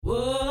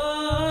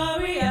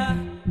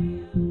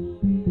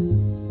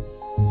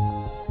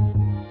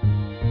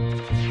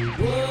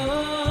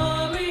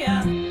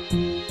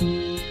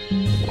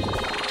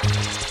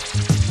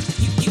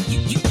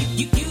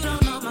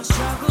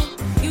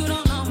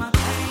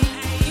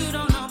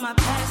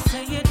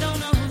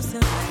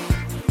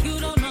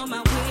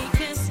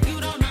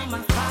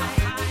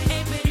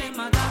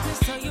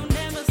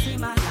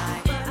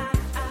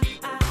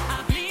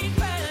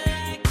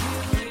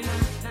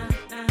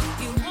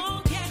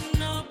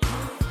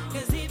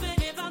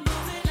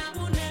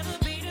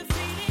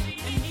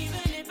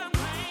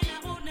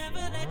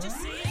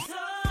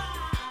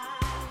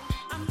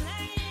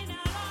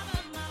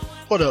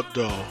What up,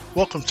 though?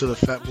 Welcome to the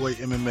Fat Boy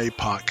MMA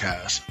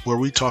podcast, where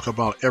we talk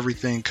about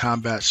everything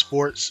combat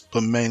sports,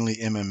 but mainly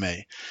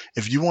MMA.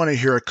 If you want to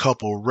hear a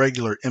couple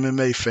regular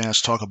MMA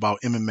fans talk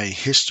about MMA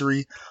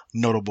history,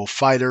 notable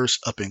fighters,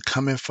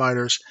 up-and-coming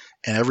fighters,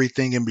 and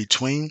everything in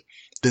between,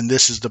 then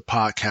this is the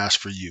podcast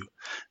for you.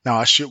 Now,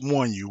 I should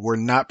warn you, we're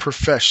not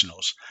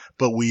professionals,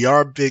 but we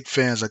are big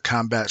fans of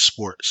combat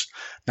sports.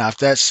 Now, if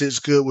that sits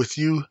good with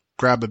you,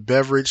 grab a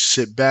beverage,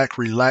 sit back,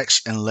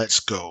 relax, and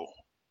let's go.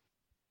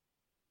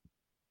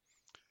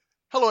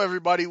 Hello,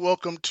 everybody.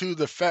 Welcome to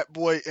the Fat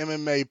Boy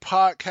MMA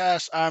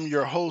podcast. I'm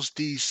your host,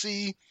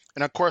 DC.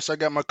 And of course, I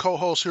got my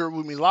co-host here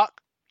with me, Locke.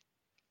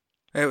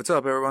 Hey, what's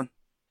up, everyone?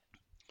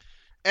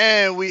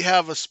 And we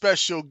have a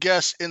special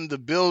guest in the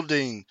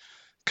building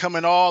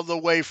coming all the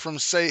way from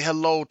Say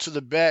Hello to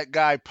the Bad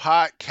Guy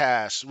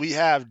podcast. We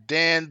have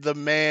Dan the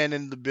Man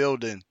in the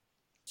building.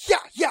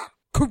 Yeah,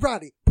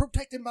 karate,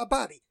 protecting my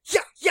body.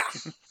 Yeah.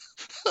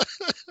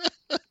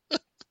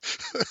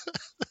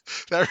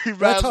 That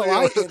reminds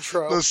me of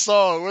intro the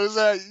song. What is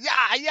that?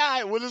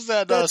 Yeah. What is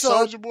that?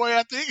 Soulja Boy,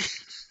 I think.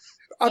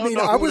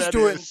 I was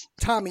doing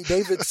Tommy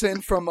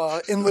Davidson from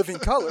In Living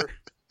Color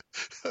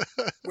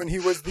when he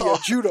was the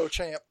judo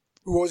champ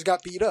who always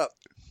got beat up.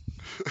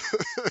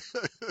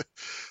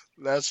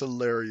 That's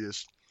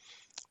hilarious.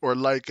 Or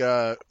like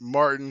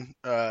Martin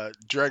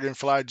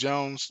Dragonfly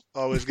Jones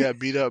always got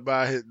beat up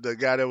by the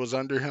guy that was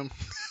under him.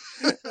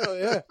 Oh,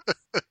 yeah.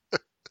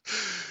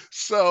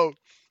 So,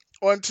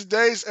 on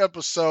today's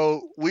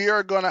episode, we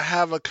are going to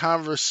have a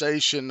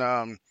conversation.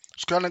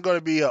 It's kind of going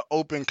to be an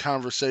open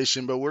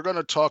conversation, but we're going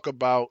to talk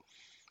about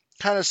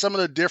kind of some of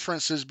the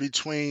differences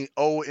between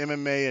old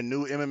MMA and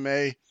new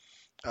MMA.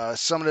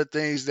 Some of the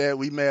things that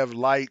we may have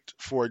liked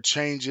for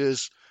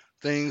changes,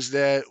 things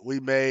that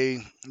we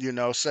may,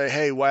 say,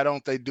 hey, why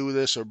don't they do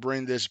this or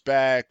bring this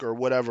back or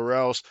whatever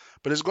else.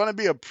 But it's going to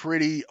be a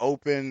pretty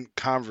open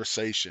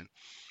conversation.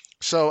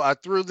 So I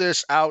threw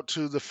this out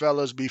to the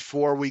fellas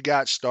before we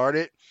got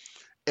started.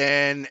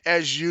 And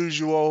as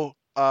usual,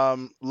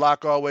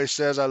 Locke always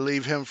says I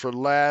leave him for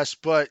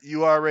last, but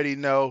you already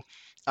know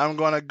I'm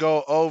going to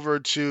go over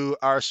to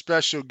our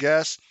special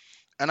guest,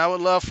 and I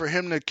would love for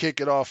him to kick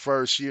it off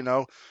first,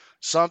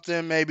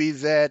 something maybe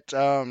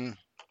that,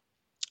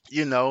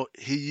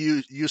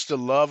 he used to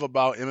love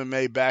about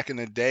MMA back in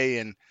the day,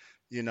 and,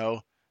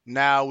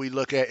 now we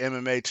look at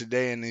MMA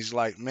today, and he's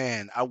like,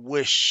 man, I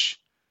wish.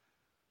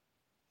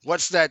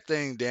 What's that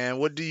thing, Dan?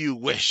 What do you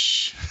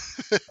wish?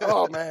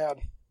 Oh, man.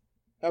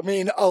 I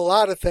mean, a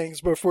lot of things,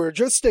 but if we're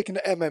just sticking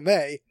to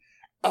MMA,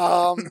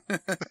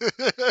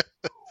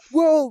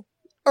 well,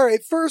 all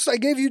right, first, I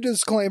gave you a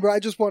disclaimer.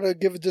 I just want to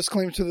give a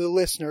disclaimer to the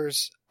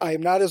listeners. I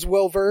am not as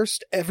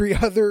well-versed. Every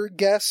other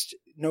guest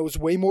knows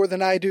way more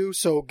than I do,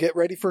 so get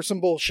ready for some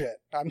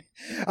bullshit.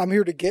 I'm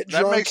here to get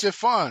drunk. That makes it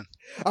fun.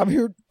 I'm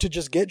here to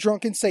just get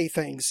drunk and say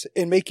things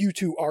and make you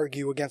two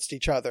argue against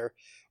each other.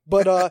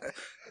 But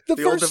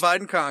the old divide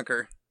and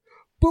conquer.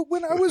 But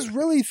when I was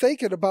really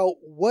thinking about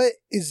what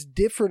is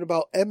different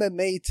about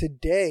MMA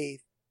today,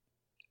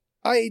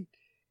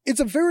 it's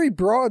a very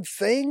broad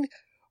thing,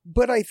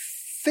 but I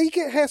think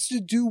it has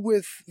to do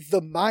with the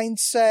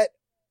mindset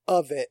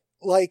of it.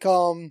 Like,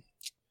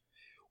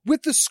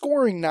 with the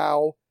scoring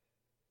now,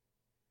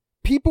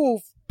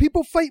 people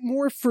fight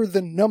more for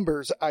the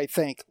numbers, I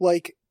think.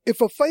 Like, if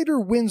a fighter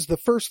wins the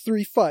first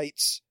 3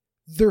 fights,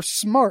 they're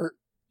smart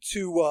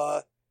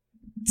to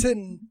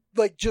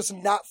like just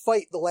not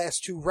fight the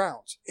last 2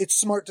 rounds. It's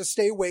smart to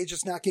stay away,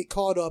 just not get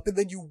caught up, and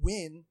then you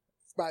win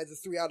by the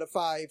 3 out of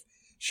 5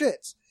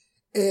 shits.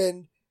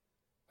 And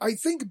I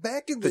think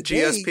back in the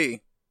day,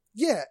 GSP.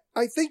 Yeah,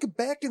 I think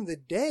back in the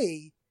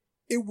day,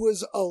 it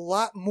was a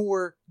lot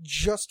more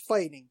just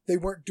fighting. They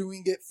weren't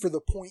doing it for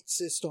the point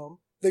system.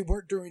 They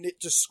weren't doing it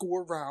to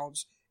score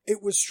rounds.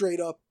 It was straight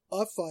up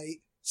a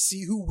fight,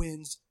 see who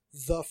wins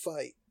the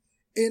fight.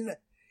 And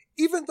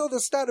even though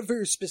that's not a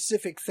very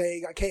specific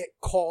thing, I can't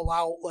call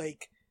out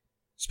like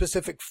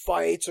specific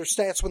fights or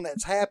stats when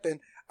that's happened.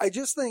 I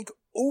just think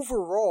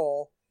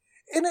overall,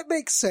 and it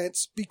makes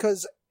sense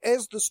because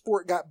as the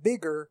sport got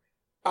bigger,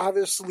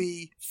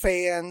 obviously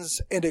fans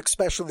and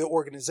especially the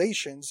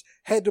organizations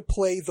had to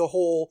play the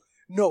whole,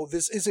 no,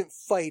 this isn't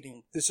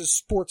fighting. This is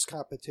sports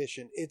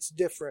competition. It's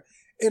different.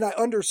 And I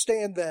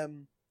understand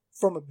them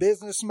from a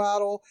business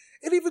model,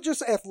 and even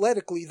just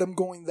athletically, them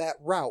going that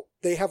route.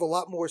 They have a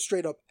lot more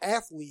straight up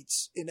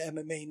athletes in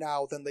MMA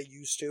now than they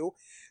used to.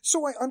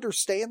 So I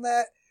understand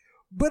that,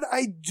 but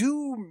I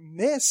do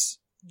miss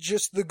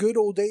just the good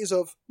old days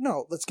of,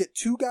 no, let's get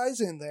 2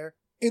 guys in there,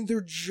 and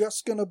they're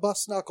just gonna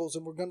bust knuckles,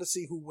 and we're gonna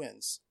see who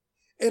wins.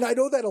 And I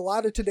know that a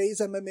lot of today's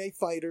MMA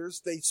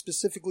fighters, they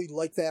specifically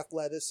like the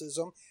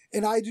athleticism,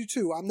 and I do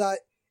too. I'm not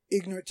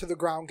ignorant to the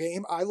ground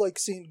game. I like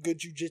seeing good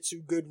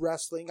jiu-jitsu, good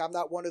wrestling. I'm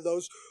not one of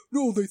those,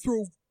 no, they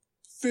throw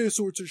fists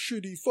or it's a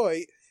shitty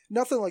fight.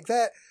 Nothing like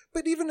that.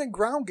 But even in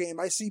ground game,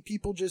 I see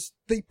people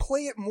they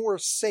play it more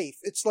safe.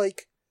 It's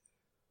like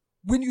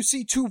when you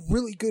see 2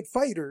 really good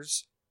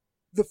fighters,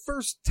 the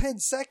first 10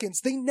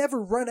 seconds, they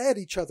never run at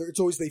each other. It's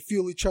always they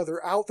feel each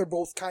other out. They're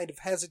both kind of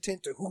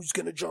hesitant to who's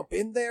going to jump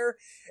in there.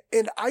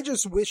 And I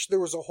just wish there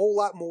was a whole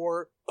lot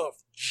more of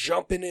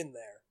jumping in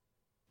there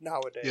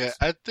nowadays. Yeah,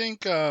 I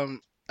think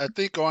on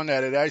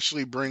that, it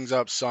actually brings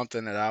up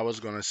something that I was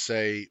going to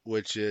say,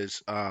 which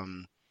is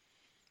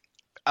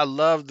I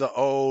love the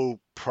old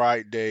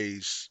Pride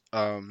days.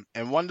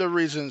 And one of the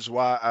reasons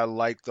why I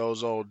like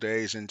those old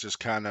days and just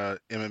kind of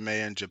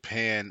MMA in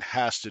Japan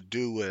has to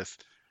do with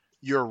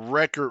your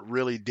record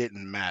really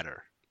didn't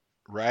matter,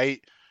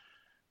 right?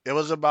 It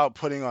was about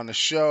putting on a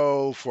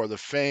show for the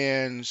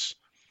fans.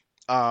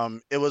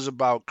 It was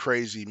about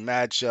crazy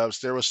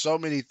matchups. There were so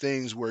many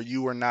things where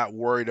you were not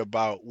worried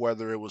about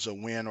whether it was a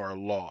win or a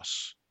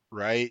loss,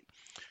 right?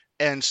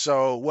 And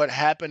so what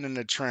happened in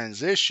the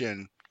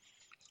transition,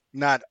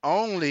 not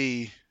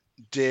only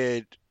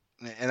did,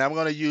 and I'm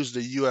going to use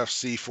the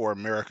UFC for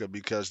America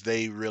because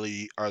they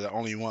really are the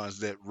only ones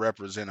that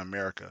represent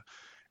America.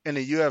 In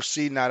the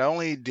UFC, not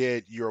only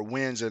did your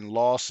wins and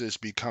losses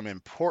become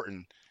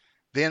important,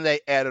 then they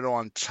added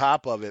on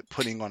top of it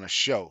putting on a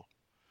show.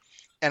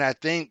 And I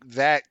think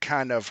that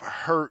kind of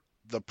hurt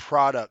the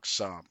product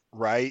some,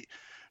 right?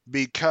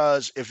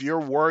 Because if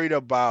you're worried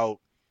about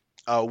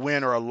a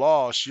win or a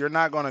loss, you're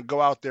not going to go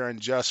out there and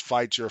just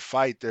fight your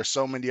fight. There's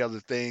so many other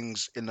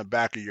things in the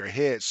back of your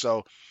head.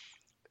 So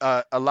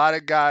a lot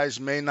of guys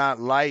may not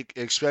like,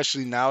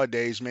 especially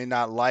nowadays, may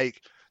not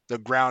like the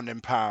ground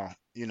and pound.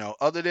 You know,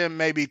 other than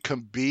maybe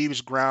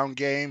Khabib's ground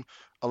game,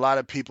 a lot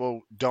of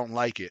people don't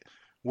like it.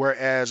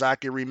 Whereas I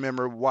can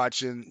remember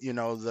watching, you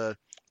know, the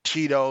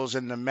Tito's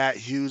and the Matt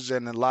Hughes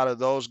and a lot of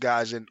those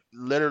guys, and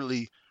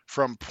literally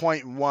from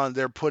point one,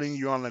 they're putting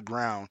you on the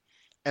ground.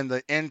 And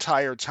the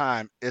entire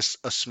time, it's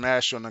a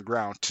smash on the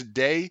ground.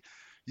 Today,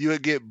 you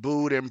would get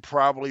booed and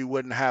probably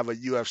wouldn't have a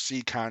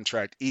UFC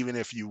contract even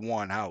if you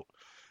won out.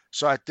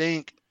 So I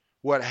think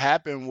what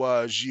happened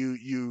was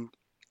you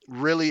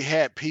really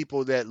had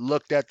people that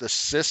looked at the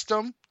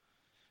system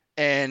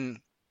and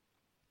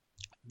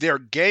they're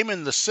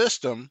gaming the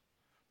system,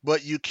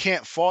 but you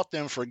can't fault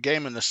them for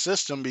gaming the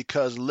system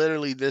because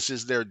literally this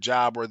is their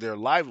job or their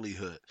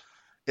livelihood.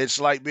 It's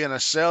like being a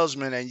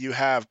salesman and you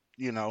have,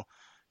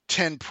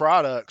 10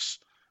 products,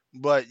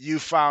 but you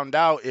found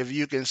out if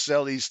you can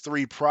sell these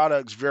 3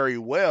 products very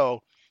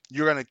well,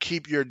 you're going to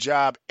keep your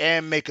job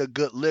and make a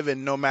good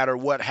living no matter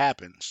what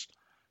happens.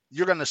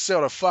 You're going to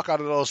sell the fuck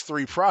out of those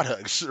 3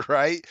 products,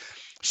 right?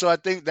 So I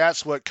think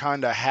that's what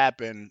kind of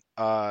happened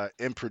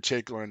in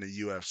particular in the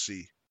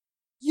UFC.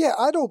 Yeah,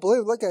 I don't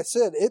blame. Like I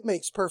said, it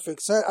makes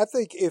perfect sense. I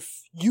think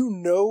if you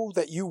know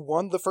that you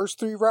won the first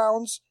 3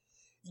 rounds,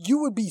 you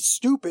would be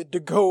stupid to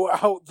go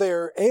out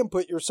there and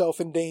put yourself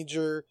in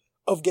danger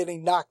of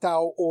getting knocked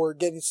out or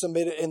getting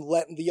submitted and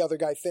letting the other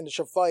guy finish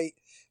a fight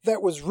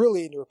that was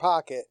really in your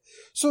pocket.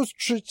 So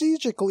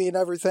strategically and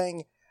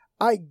everything,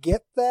 I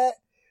get that.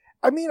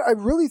 I mean, I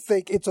really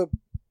think it's a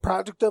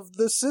product of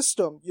the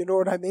system. You know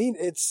what I mean?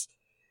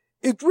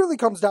 It really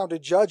comes down to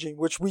judging,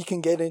 which we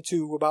can get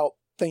into about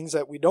things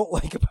that we don't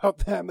like about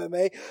the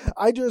MMA.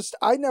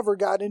 I never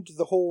got into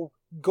the whole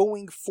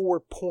going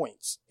for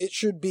points. It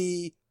should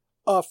be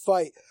a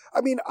fight. I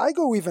mean, I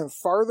go even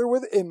farther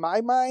with it. In my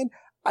mind,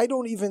 I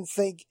don't even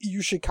think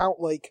you should count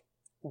like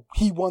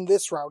he won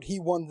this round, he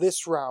won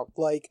this round.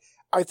 Like,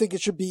 I think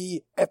it should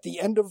be at the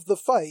end of the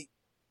fight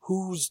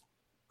who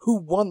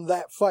won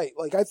that fight.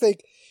 Like, I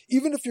think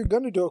even if you're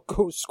going to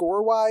go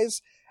score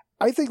wise,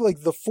 I think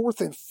like the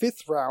 4th and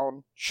 5th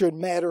round should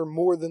matter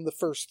more than the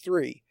first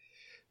 3.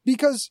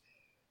 Because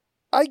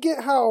I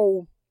get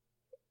how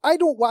I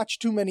don't watch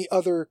too many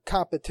other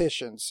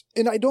competitions,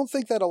 and I don't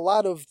think that a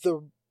lot of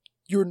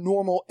your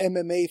normal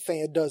MMA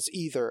fan does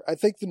either. I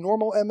think the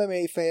normal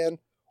MMA fan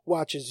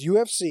watches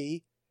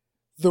UFC.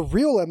 The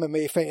real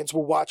MMA fans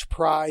will watch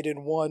Pride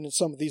and One and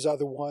some of these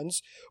other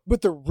ones,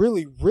 but the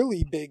really,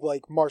 really big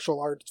like martial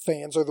arts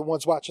fans are the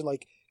ones watching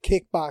like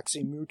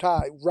kickboxing, Muay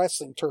Thai,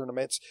 wrestling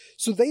tournaments,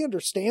 so they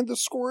understand the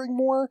scoring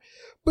more.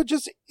 But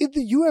just in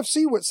the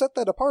UFC, what set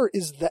that apart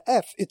is the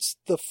F. It's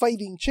the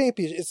fighting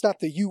champion. It's not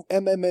the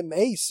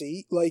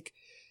UMMAC. Like,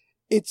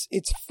 it's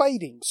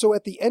fighting. So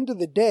at the end of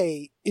the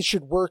day, it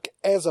should work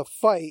as a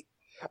fight.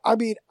 I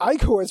mean, I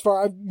go as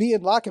far, me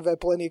and Locke have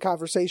had plenty of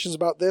conversations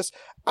about this.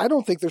 I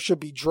don't think there should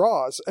be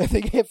draws. I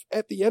think if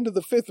at the end of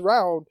the 5th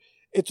round,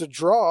 it's a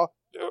draw,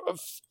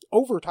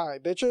 overtime,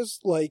 bitches.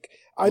 Like,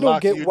 I don't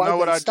Locke, get why you know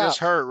what I stop. just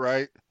heard,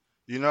 right?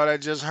 You know what I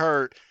just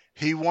heard?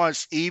 He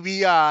wants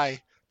EBI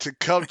to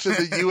come to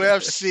the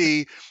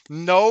UFC.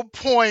 No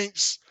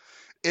points.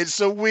 It's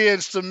a win,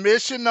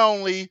 submission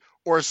only,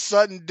 or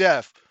sudden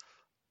death.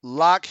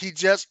 Locke, he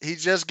just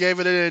gave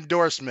it an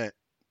endorsement.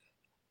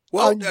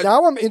 Well,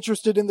 now I'm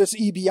interested in this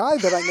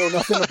EBI that I know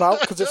nothing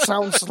about because it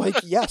sounds like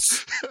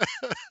yes.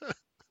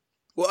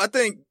 Well, I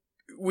think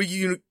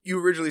you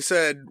originally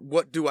said,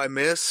 what do I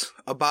miss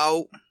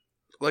about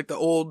like the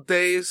old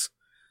days?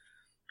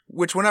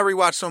 Which when I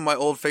rewatch some of my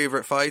old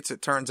favorite fights,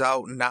 it turns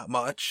out not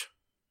much.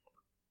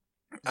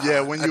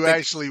 Yeah, when you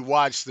actually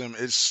watch them,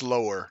 it's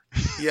slower.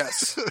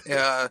 Yes.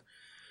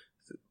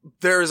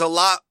 there's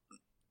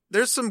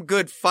some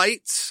good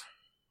fights,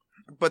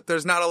 but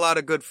there's not a lot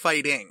of good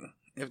fighting,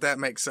 if that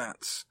makes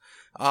sense.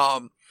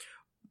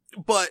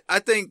 But I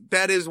think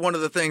that is one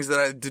of the things that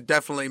I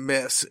definitely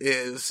miss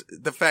is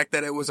the fact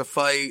that it was a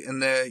fight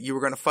and that you were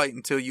going to fight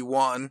until you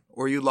won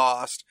or you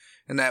lost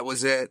and that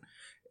was it.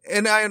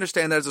 And I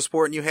understand that as a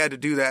sport and you had to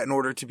do that in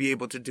order to be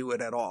able to do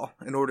it at all.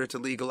 In order to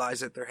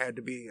legalize it, there had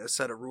to be a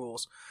set of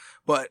rules.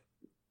 But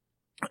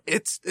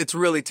it's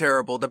really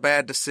terrible. The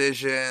bad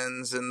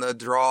decisions and the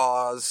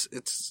draws.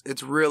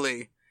 It's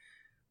really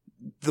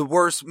the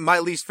worst, my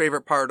least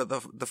favorite part of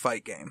the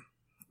fight game.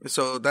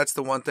 So that's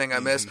the one thing I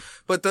miss.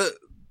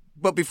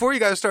 But before you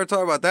guys start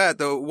talking about that,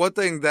 though, one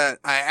thing that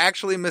I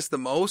actually miss the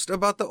most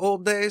about the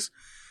old days,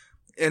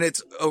 and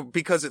it's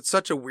because it's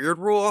such a weird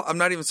rule. I'm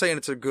not even saying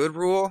it's a good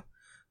rule,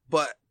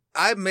 but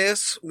I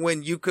miss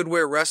when you could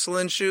wear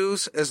wrestling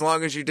shoes as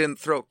long as you didn't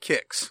throw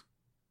kicks.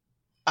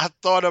 I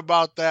thought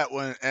about that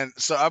one, and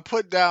so I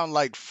put down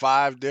like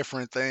 5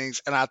 different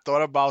things, and I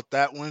thought about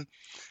that one,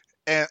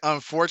 and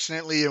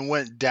unfortunately it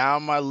went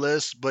down my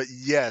list, but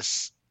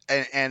yes,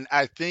 and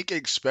I think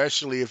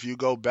especially if you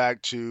go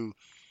back to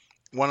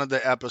one of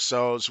the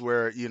episodes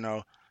where,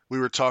 we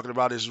were talking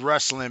about is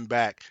wrestling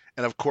back.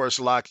 And of course,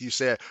 like you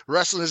said,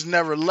 wrestling has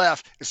never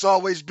left. It's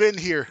always been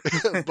here.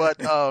 But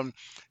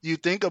you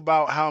think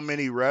about how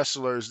many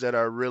wrestlers that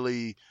are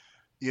really,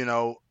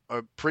 are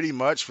pretty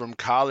much from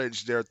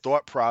college, their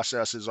thought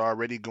process is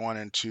already going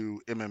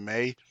into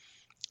MMA,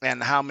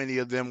 and how many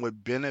of them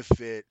would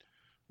benefit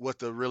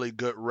with a really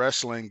good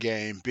wrestling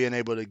game, being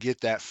able to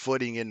get that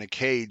footing in the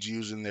cage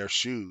using their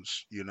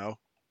shoes,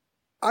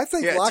 I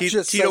think Locke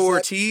just Tito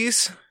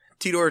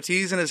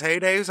Ortiz in his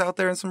heyday was out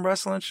there in some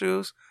wrestling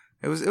shoes.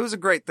 It was a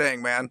great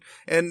thing, man.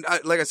 And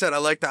like I said, I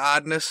like the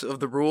oddness of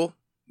the rule.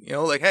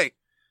 Like, hey,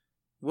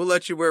 we'll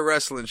let you wear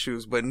wrestling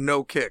shoes, but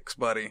no kicks,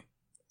 buddy.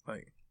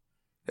 Like,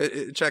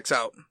 it checks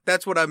out.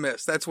 That's what I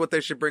miss. That's what they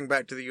should bring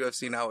back to the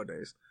UFC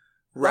nowadays.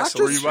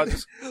 Wrestling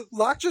shoes.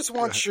 Locke just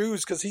wants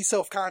shoes because he's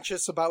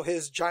self-conscious about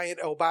his giant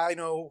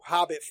albino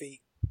hobbit feet.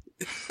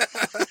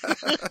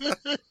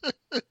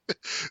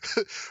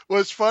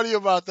 What's funny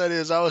about that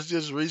is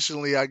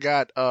I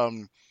got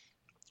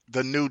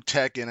the new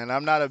Tekken, and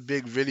I'm not a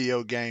big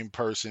video game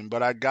person,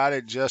 but I got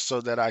it just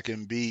so that I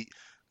can beat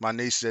my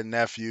nieces and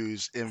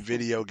nephews in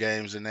video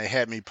games, and they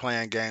had me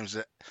playing games.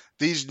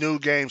 These new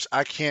games,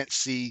 I can't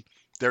see.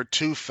 They're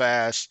too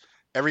fast.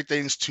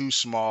 Everything's too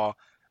small.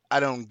 I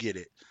don't get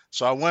it.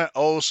 So I went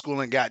old school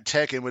and got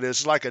Tekken, but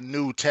it's like a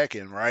new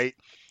Tekken, right?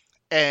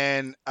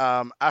 And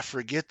I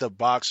forget the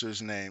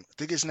boxer's name. I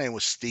think his name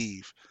was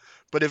Steve.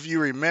 But if you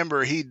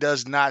remember, he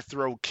does not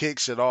throw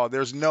kicks at all.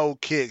 There's no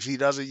kicks. He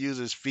doesn't use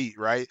his feet,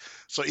 right?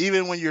 So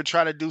even when you're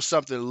trying to do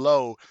something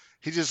low,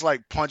 he just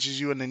like punches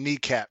you in the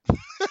kneecap.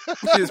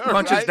 He just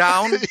punches right?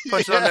 down,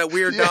 punches on that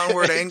weird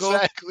downward angle.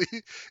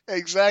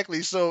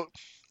 Exactly. So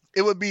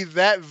it would be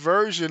that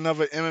version of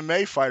an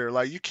MMA fighter.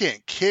 Like, you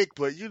can't kick,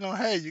 but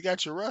hey, you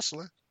got your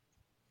wrestling.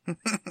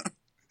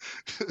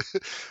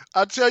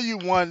 I'll tell you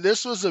one.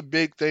 This was a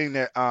big thing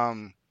that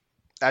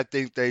I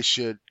think they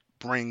should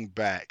bring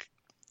back,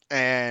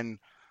 and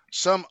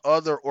some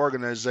other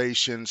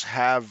organizations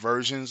have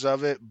versions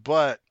of it.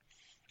 But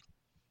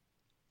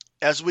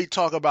as we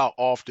talk about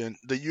often,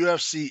 the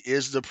UFC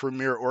is the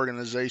premier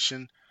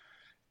organization,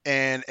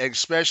 and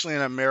especially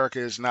in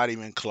America, it's not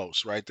even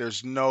close. Right?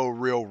 There's no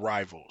real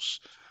rivals.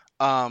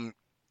 I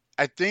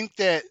think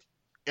that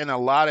in a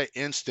lot of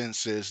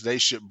instances, they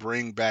should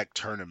bring back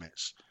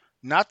tournaments.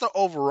 Not the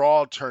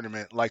overall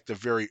tournament like the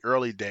very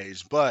early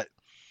days, but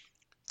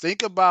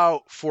think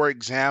about, for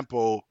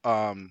example,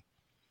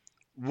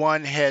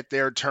 one had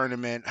their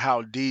tournament,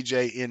 how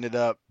DJ ended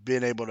up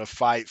being able to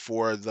fight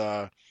for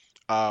the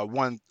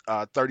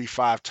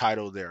 135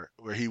 title there,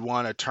 where he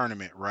won a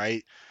tournament,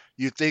 right?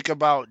 You think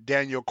about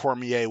Daniel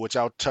Cormier, which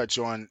I'll touch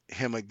on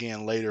him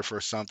again later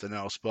for something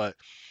else, but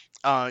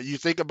you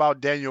think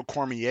about Daniel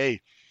Cormier,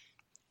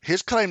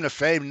 his claim to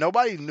fame,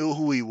 nobody knew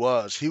who he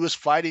was. He was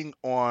fighting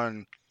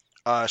on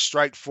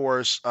Strike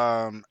Force.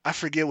 I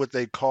forget what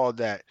they called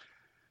that.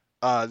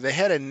 They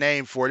had a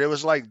name for it. It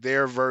was like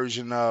their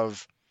version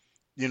of,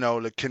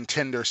 the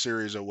Contender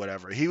Series or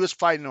whatever. He was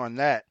fighting on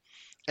that.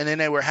 And then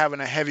they were having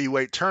a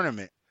heavyweight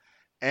tournament.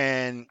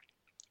 And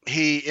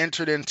he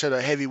entered into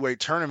the heavyweight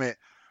tournament,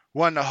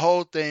 won the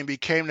whole thing,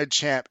 became the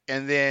champ.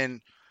 And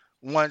then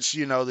once,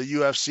 the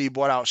UFC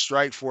bought out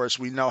Strike Force,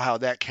 we know how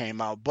that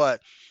came out.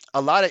 But a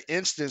lot of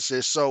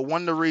instances, so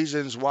one of the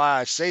reasons why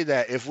I say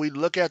that, if we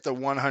look at the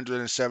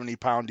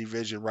 170-pound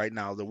division right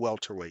now, the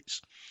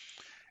welterweights,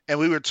 and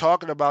we were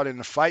talking about in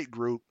the fight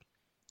group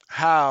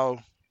how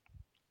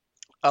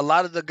a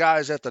lot of the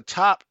guys at the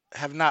top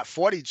have not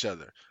fought each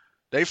other.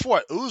 They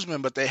fought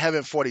Usman, but they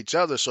haven't fought each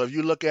other. So if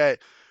you look at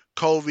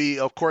Colby,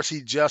 of course,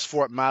 he just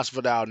fought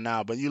Masvidal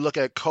now, but you look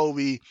at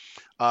Colby,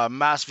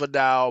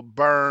 Masvidal,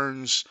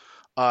 Burns,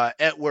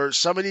 Edwards,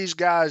 some of these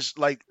guys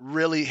like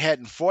really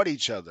hadn't fought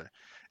each other.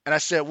 And I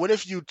said, what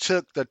if you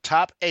took the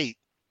top 8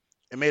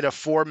 and made a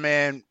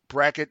 4-man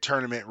bracket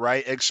tournament,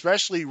 right?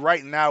 Especially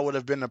right now would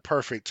have been the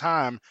perfect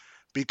time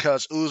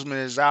because Usman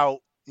is out.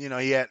 You know,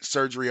 he had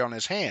surgery on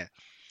his hand.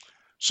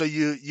 So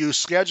you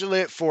schedule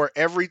it for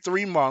every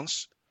 3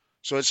 months.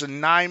 So it's a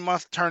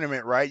 9-month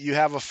tournament, right? You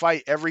have a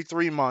fight every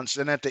 3 months,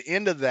 and at the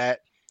end of that,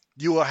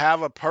 you will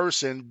have a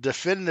person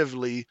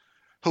definitively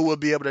who will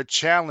be able to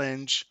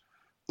challenge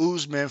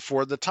Usman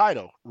for the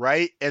title,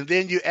 right? And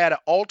then you add an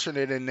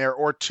alternate in there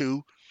or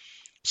two.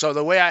 So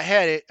the way I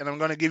had it, and I'm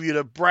going to give you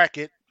the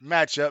bracket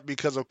matchup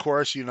because, of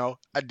course, you know,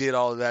 I did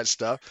all of that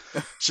stuff.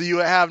 So you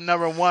would have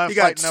number one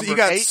fight number 8. He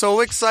got so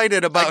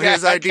excited about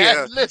his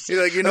idea. Listen,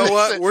 he's like, you know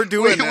what? We're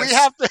doing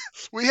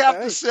this. We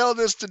have to sell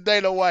this to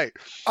Dana White.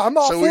 I'm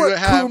all for it.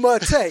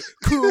 Kumite.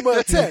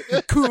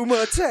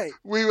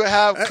 We would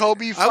have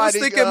Kobe fighting.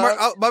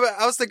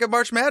 I was thinking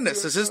March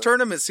Madness is his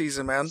tournament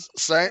season, man.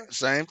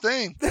 Same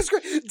thing. That's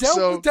great.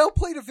 Dell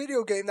played a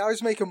video game. Now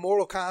he's making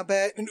Mortal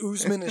Kombat and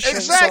Usman and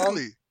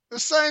exactly the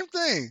same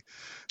thing.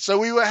 So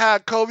we would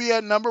have Kobe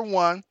at number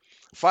 1,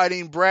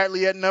 fighting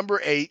Bradley at number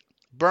 8,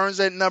 Burns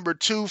at number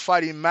 2,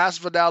 fighting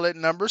Masvidal at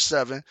number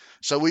 7.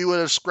 So we would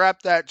have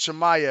scrapped that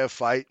Chimaev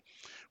fight.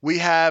 We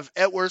have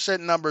Edwards at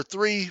number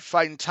 3,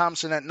 fighting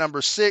Thompson at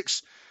number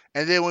 6.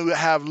 And then we would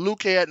have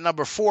Luque at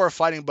number 4,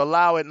 fighting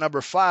Bilal at number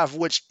 5,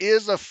 which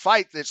is a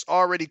fight that's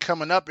already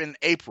coming up in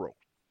April.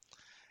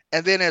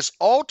 And then as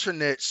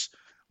alternates,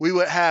 we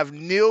would have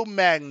Neil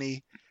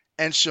Magny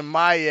and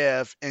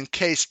Chimaev in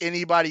case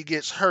anybody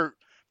gets hurt,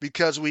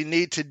 because we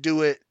need to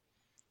do it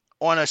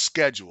on a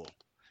schedule.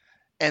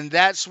 And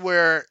that's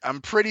where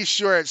I'm pretty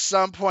sure at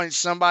some point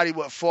somebody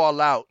would fall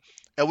out.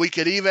 And we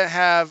could even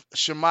have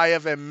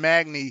Chimaev and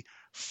Magny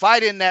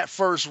fight in that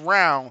first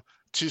round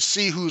to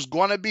see who's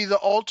going to be the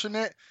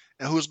alternate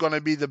and who's going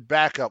to be the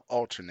backup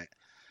alternate.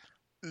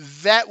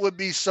 That would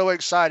be so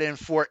exciting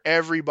for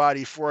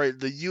everybody, for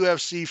the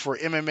UFC, for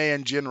MMA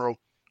in general.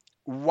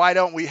 Why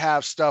don't we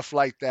have stuff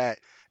like that,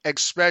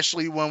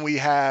 especially when we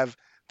have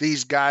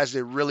these guys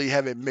that really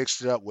haven't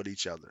mixed it up with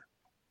each other?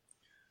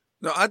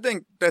 No, I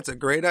think that's a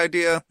great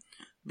idea,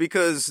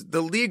 because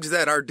the leagues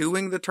that are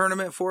doing the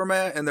tournament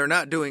format, and they're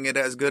not doing it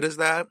as good as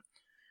that,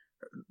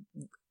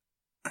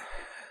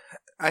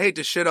 I hate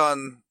to shit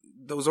on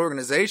those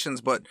organizations,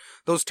 but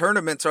those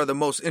tournaments are the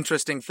most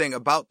interesting thing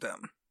about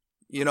them.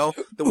 You know,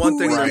 the one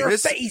thing they're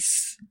missing.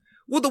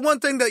 Well, the one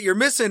thing that you're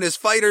missing is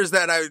fighters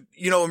that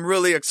I'm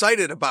really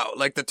excited about.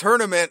 Like, the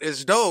tournament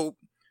is dope,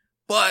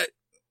 but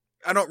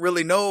I don't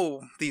really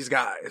know these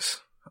guys,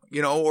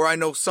 or I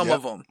know some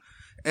of them.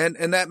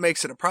 And that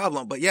makes it a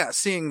problem. But yeah,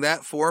 seeing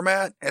that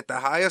format at the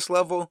highest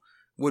level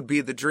would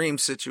be the dream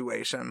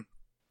situation.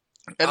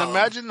 And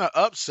imagine the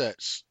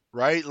upsets,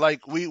 right?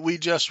 Like we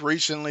just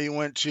recently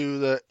went to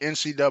the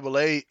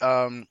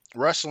NCAA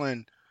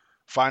wrestling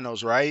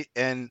finals, right?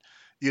 And,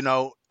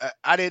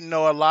 I didn't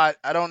know a lot.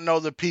 I don't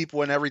know the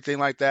people and everything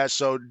like that.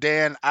 So,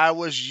 Dan, I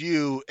was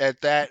you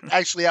at that.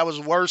 Actually, I was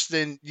worse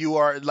than you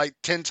are, like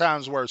 10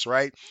 times worse,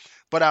 right?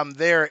 But I'm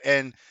there,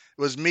 and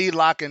it was me,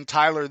 Locke, and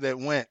Tyler that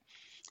went.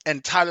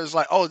 And Tyler's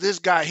like, oh, this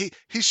guy,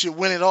 he should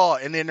win it all.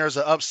 And then there's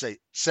an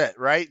upset,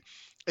 right?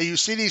 And you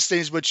see these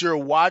things, but you're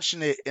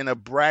watching it in a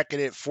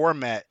bracketed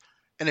format,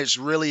 and it's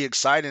really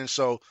exciting.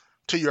 So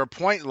to your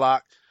point,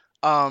 Locke,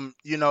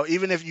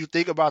 even if you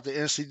think about the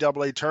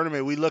NCAA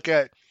tournament, we look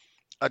at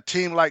a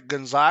team like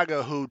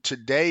Gonzaga, who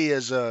today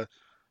is a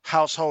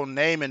household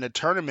name in the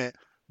tournament.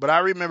 But I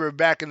remember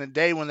back in the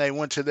day when they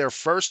went to their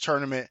first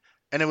tournament,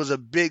 and it was a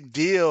big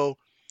deal,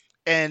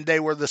 and they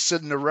were the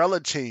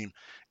Cinderella team.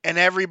 And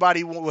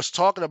everybody was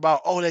talking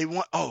about, they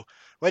won. Oh,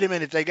 wait a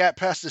minute. They got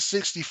past the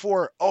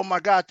 64. Oh, my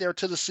God, they're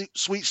to the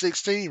Sweet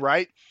 16,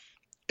 right?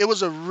 It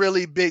was a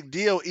really big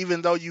deal,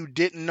 even though you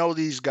didn't know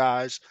these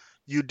guys.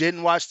 You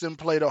didn't watch them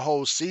play the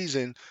whole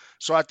season.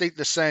 So I think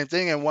the same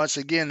thing. And once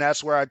again,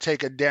 that's where I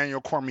take a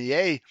Daniel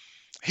Cormier.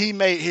 He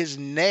made his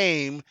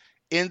name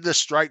in the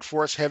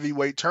Strikeforce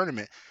heavyweight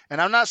tournament. And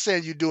I'm not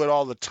saying you do it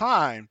all the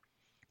time,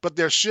 but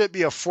there should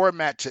be a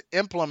format to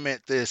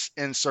implement this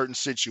in certain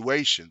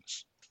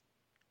situations.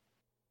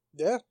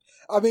 Yeah.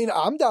 I mean,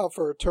 I'm down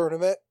for a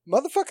tournament.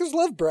 Motherfuckers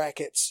love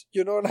brackets.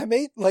 You know what I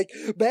mean? Like,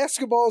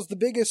 basketball is the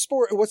biggest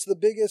sport. And what's the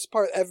biggest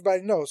part?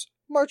 Everybody knows.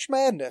 March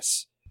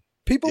Madness.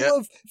 People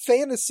love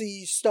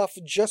fantasy stuff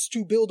just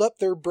to build up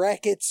their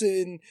brackets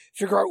and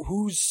figure out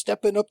who's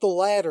stepping up the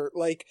ladder.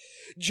 Like,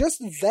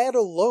 just that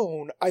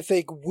alone, I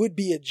think, would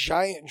be a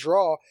giant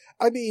draw.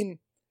 I mean,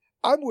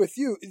 I'm with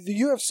you. The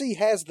UFC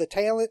has the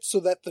talent so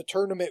that the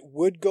tournament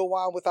would go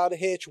on without a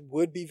hitch,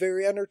 would be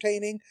very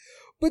entertaining.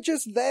 But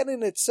just that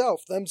in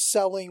itself, them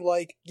selling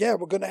like, yeah,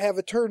 we're going to have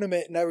a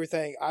tournament and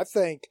everything, I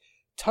think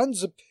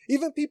tons of,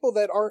 even people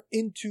that aren't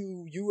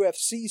into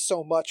UFC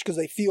so much because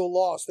they feel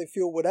lost, they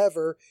feel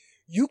whatever,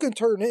 you can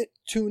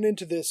tune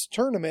into this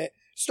tournament,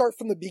 start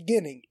from the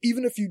beginning.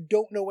 Even if you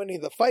don't know any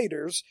of the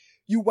fighters,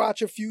 you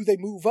watch a few, they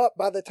move up.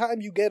 By the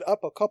time you get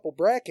up a couple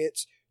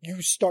brackets,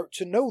 you start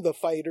to know the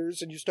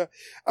fighters and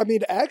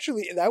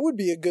actually that would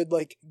be a good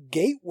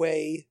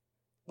gateway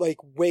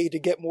way to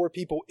get more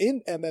people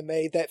in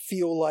MMA that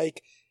feel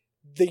like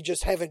they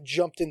just haven't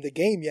jumped in the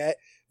game yet.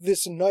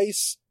 This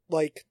nice,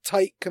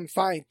 tight,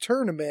 confined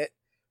tournament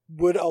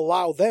would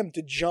allow them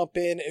to jump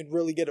in and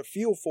really get a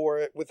feel for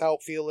it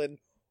without feeling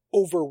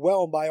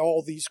overwhelmed by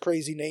all these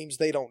crazy names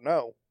they don't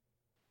know.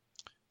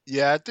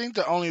 Yeah, I think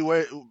the only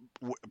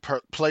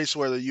place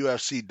where the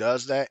UFC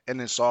does that, and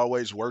it's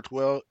always worked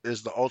well,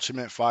 is the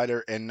Ultimate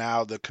Fighter and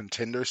now the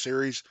Contender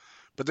Series.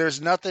 But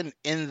there's nothing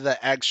in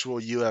the actual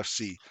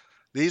UFC.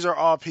 These are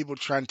all people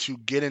trying to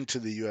get into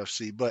the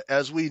UFC. But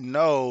as we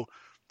know,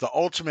 the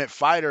Ultimate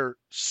Fighter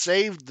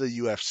saved the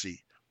UFC.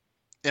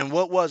 And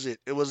what was it?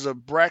 It was a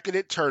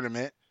bracketed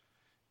tournament.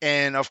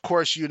 And of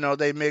course,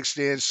 they mixed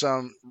in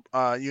some,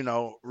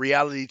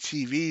 reality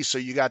TV. So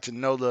you got to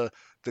know the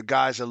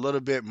guys a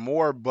little bit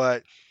more.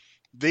 But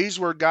these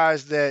were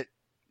guys that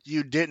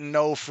you didn't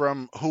know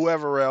from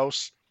whoever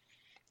else.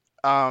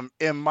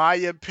 In my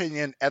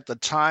opinion, at the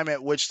time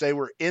at which they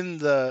were in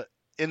the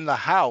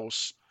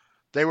house,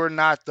 they were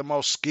not the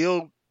most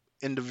skilled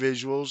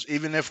individuals.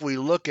 Even if we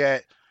look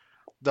at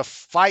the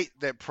fight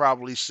that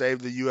probably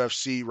saved the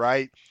UFC,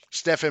 right?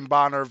 Stephan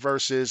Bonnar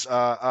versus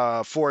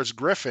Forrest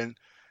Griffin.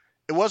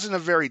 It wasn't a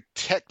very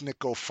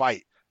technical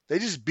fight. They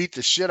just beat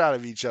the shit out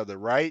of each other,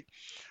 right?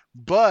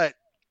 But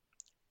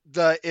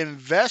the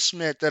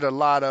investment that a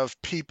lot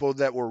of people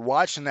that were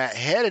watching that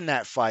had in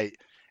that fight,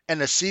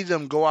 and to see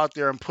them go out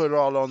there and put it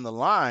all on the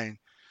line,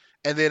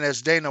 and then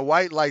as Dana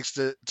White likes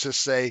to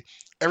say,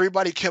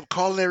 everybody kept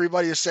calling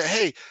everybody and said,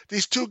 hey,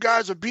 these two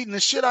guys are beating the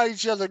shit out of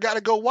each other. Got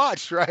to go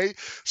watch, right?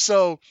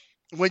 So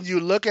when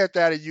you look at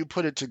that and you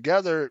put it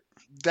together,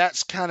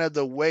 that's kind of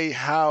the way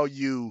how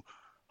you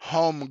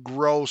home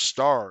grow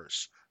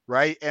stars,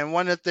 right? And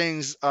one of the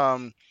things,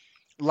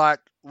 like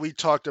we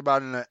talked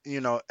about in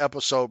the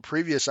episode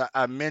previous,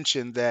 I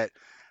mentioned that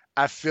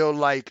I feel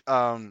like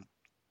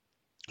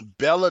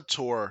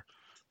Bellator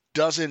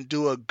doesn't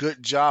do a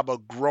good job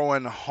of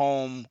growing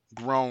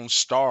homegrown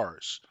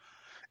stars.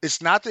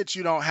 It's not that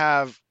you don't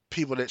have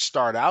people that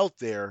start out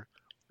there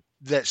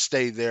that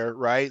stay there,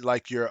 right?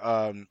 Like your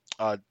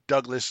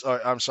Douglas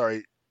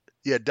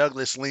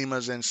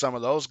Limas and some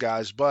of those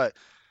guys, but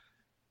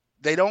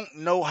they don't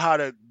know how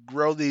to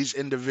grow these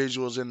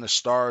individuals into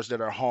stars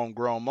that are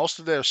homegrown. Most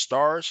of their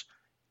stars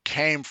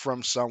came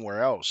from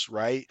somewhere else,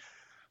 right?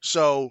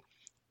 So,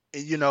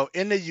 in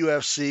the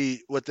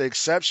UFC, with the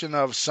exception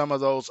of some of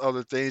those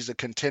other things, the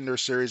Contender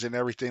Series and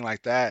everything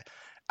like that,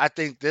 I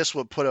think this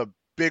would put a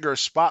bigger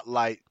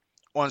spotlight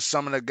on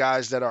some of the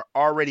guys that are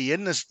already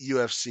in this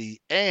UFC,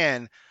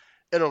 and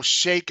it'll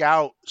shake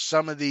out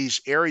some of these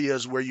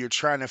areas where you're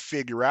trying to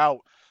figure out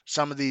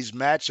some of these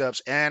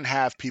matchups and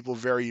have people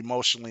very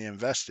emotionally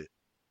invested.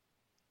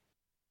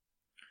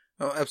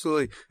 Oh,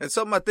 absolutely. And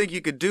something I think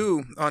you could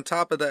do on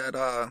top of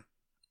that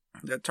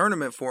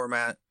tournament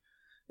format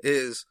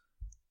is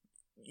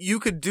you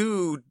could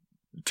do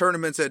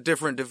tournaments at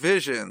different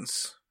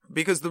divisions,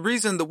 because the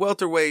reason the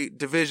welterweight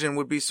division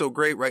would be so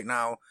great right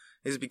now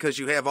is because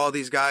you have all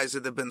these guys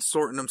that have been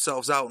sorting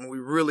themselves out, and we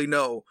really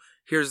know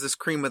here's this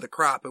cream of the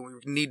crop, and we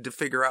need to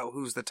figure out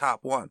who's the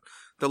top one.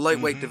 The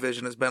lightweight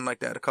division has been like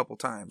that a couple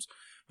times,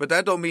 but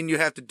that don't mean you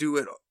have to do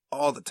it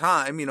all the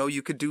time.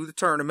 You could do the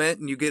tournament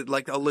and you get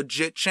like a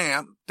legit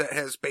champ that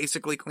has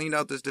basically cleaned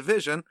out this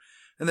division.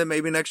 And then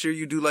maybe next year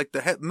you do like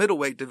the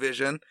middleweight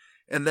division,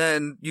 and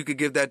then you could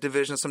give that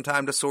division some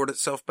time to sort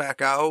itself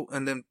back out,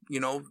 and then,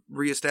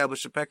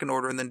 reestablish the pecking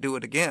order and then do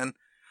it again.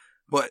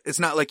 But it's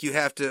not like you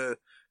have to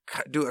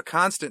do a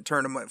constant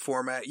tournament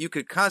format. You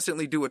could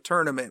constantly do a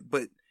tournament,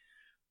 but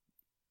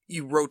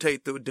you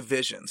rotate the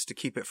divisions to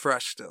keep it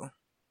fresh still.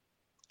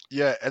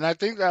 Yeah, and I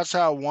think that's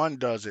how one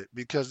does it,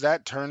 because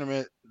that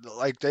tournament,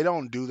 like, they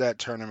don't do that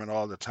tournament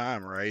all the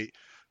time, right?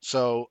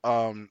 So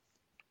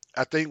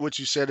I think what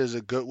you said is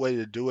a good way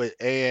to do it,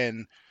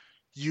 and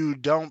you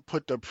don't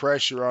put the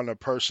pressure on a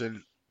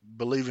person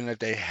believing that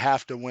they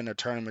have to win a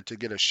tournament to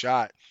get a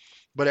shot.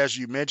 But as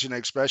you mentioned,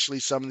 especially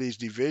some of these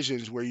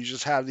divisions where you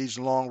just have these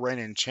long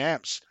reigning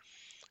champs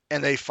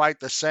and they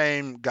fight the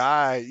same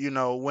guy,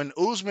 when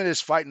Usman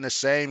is fighting the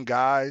same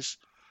guys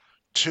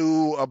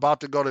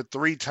about to go to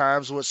 3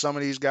 times with some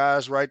of these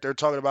guys, right? They're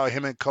talking about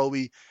him and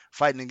Kobe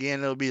fighting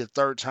again. It'll be the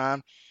 3rd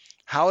time.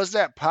 How is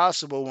that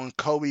possible when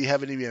Kobe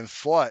haven't even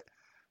fought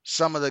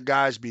some of the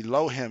guys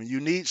below him?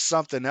 You need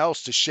something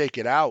else to shake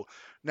it out.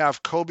 Now,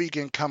 if Kobe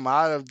can come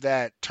out of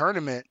that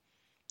tournament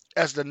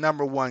as the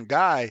number 1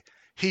 guy,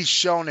 he's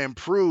shown and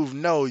proved,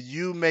 no,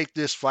 you make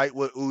this fight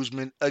with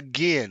Usman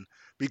again,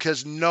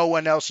 because no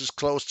one else is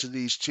close to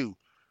these two,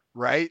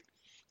 right?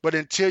 But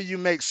until you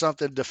make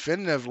something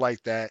definitive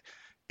like that,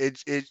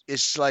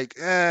 it's like,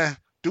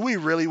 do we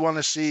really want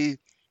to see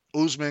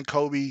Usman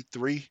Kobe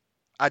 3?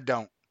 I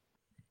don't.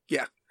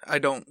 Yeah, I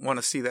don't want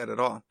to see that at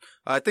all.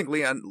 I think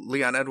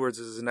Leon Edwards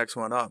is the next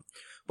one up.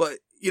 But,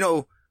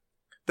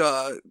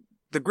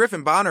 the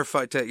Griffin Bonnar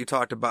fight that you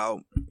talked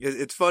about,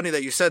 it's funny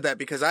that you said that,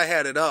 because I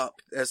had it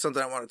up as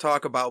something I want to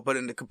talk about, but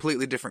in a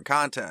completely different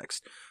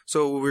context.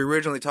 So we were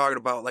originally talking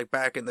about like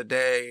back in the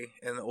day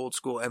and the old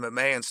school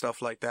MMA and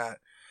stuff like that.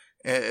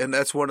 And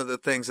that's one of the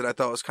things that I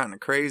thought was kind of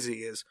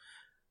crazy is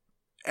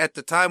at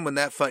the time when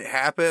that fight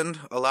happened,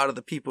 a lot of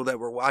the people that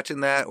were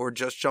watching that or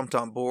just jumped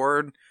on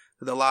board,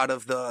 a lot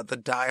of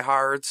the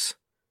diehards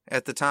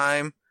at the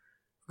time,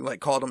 like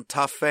called them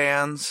tough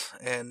fans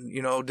and,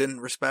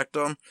 didn't respect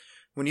them.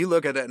 When you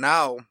look at it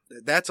now,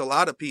 that's a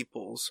lot of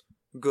people's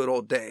good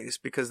old days,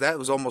 because that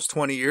was almost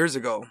 20 years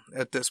ago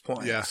at this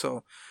point. Yeah.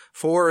 So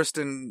Forrest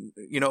and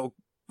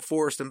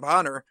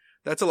Bonner,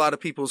 that's a lot of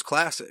people's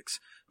classics.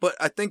 But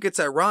I think it's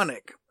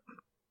ironic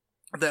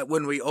that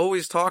when we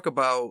always talk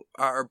about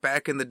our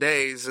back in the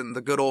days and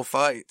the good old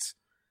fights,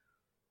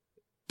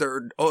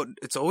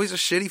 it's always a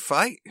shitty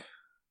fight.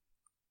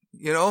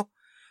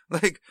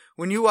 Like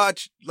when you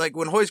watch, like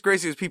when Hoist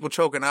Gracie was people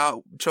choking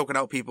out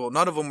people,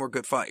 none of them were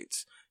good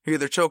fights. He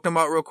either choked them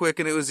out real quick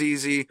and it was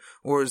easy,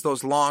 or it was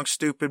those long,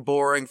 stupid,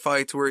 boring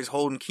fights where he's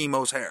holding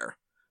Chemo's hair.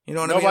 You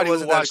know what I mean? Nobody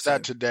would watch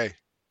that today.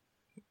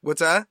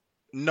 What's that?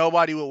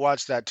 Nobody would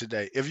watch that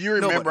today. If you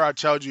remember, I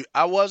told you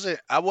I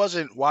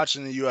wasn't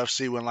watching the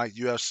UFC when like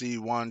UFC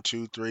 1,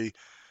 2, 3,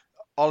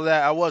 all of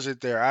that. I wasn't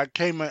there.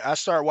 I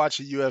started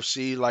watching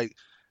UFC like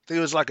I think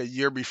it was like a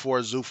year before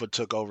Zuffa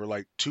took over,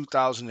 like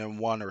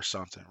 2001 or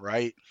something,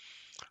 right?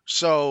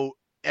 So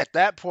at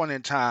that point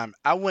in time,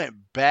 I went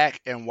back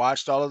and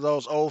watched all of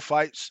those old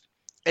fights,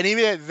 and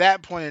even at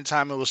that point in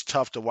time, it was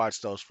tough to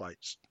watch those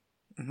fights.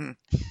 Mm-hmm.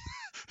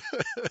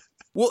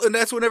 Well, and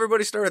that's when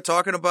everybody started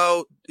talking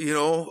about,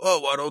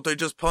 why don't they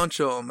just punch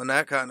them and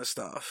that kind of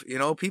stuff.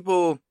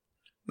 People,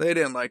 they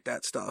didn't like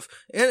that stuff.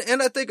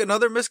 And I think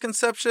another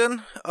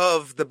misconception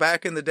of the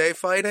back in the day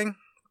fighting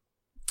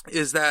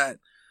is that,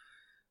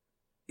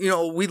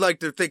 we like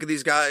to think of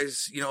these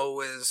guys,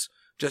 as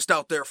just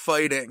out there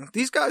fighting.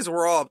 These guys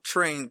were all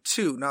trained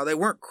too. Now, they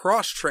weren't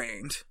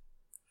cross-trained,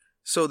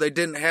 so they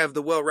didn't have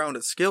the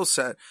well-rounded skill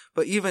set.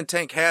 But even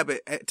Tank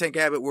Abbott,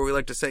 where we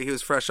like to say he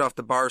was fresh off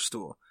the bar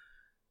stool,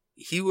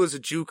 he was a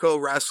JUCO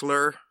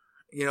wrestler.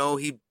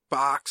 He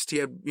boxed. He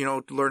had,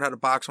 learned how to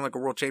box like a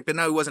world champion.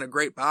 Now, he wasn't a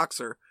great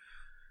boxer,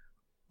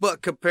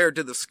 but compared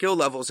to the skill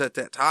levels at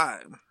that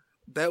time,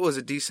 that was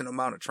a decent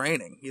amount of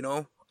training,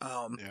 Yeah.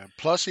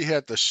 Plus, he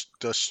had the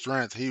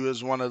strength. He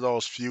was one of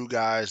those few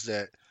guys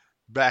that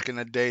back in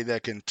the day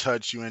that can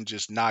touch you and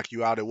just knock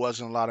you out. It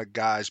wasn't a lot of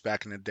guys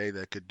back in the day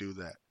that could do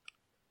that.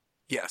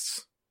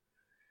 Yes.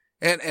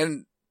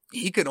 And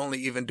he could only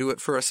even do it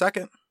for a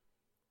second.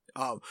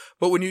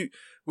 But when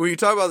you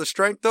talk about the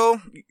strength,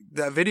 though,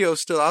 that video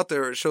is still out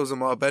there. It shows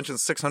him benching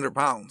 600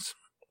 pounds.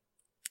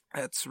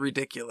 That's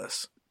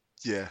ridiculous.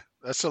 Yeah,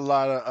 that's a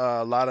lot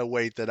of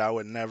weight that I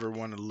would never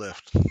want to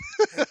lift.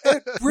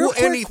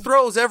 And he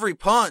throws every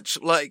punch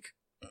like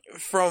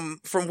from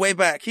way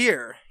back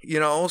here,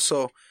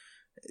 So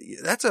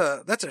that's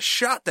a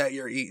shot that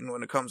you're eating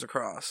when it comes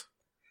across.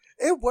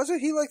 It wasn't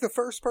he like the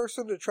first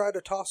person to try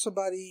to toss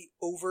somebody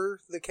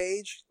over the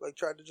cage, like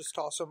tried to just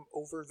toss him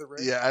over the ring?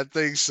 Yeah, I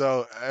think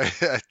so. I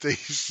think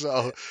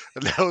so.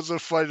 And that was a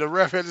funny. The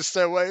ref had to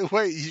say,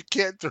 "Wait, you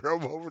can't throw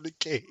him over the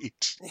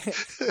cage."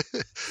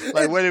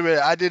 Like, wait a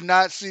minute, I did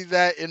not see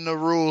that in the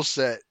rule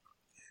set.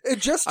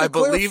 And just I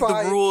believe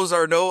the rules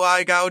are no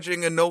eye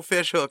gouging and no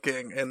fish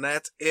hooking, and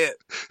that's it.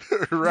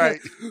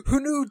 Right? Yeah, who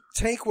knew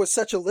Tank was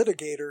such a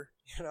litigator?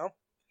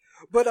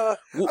 But I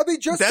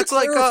mean, just that's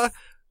to clarify,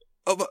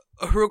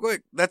 real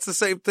quick, that's the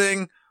same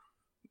thing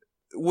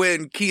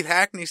when Keith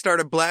Hackney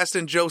started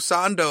blasting Joe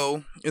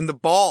Sando in the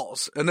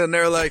balls, and then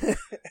they're like,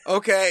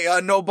 okay,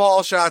 no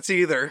ball shots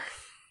either.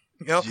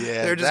 Yeah,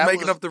 they're just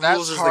making up the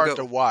rules as they go. That's hard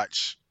to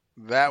watch.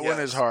 That one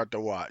is hard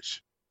to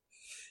watch.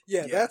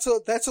 Yeah, that's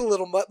a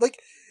little much. Like,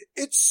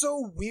 it's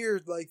so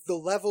weird, like, the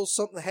level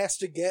something has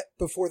to get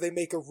before they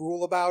make a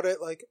rule about it.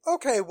 Like,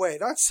 okay,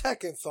 wait, on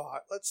second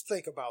thought, let's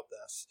think about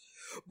this.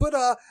 But,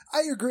 I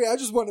agree. I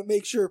just want to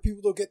make sure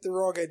people don't get the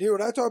wrong idea.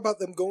 When I talk about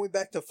them going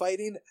back to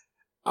fighting,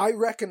 I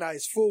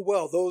recognize full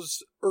well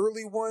those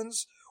early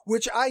ones,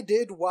 which I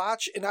did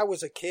watch, and I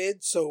was a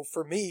kid, so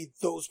for me,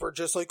 those were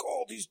just like,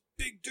 oh, these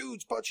big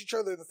dudes punch each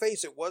other in the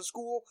face. It was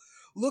cool.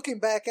 Looking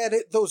back at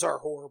it, those are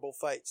horrible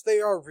fights. They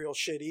are real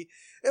shitty.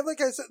 And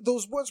like I said,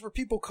 those ones where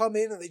people come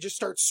in and they just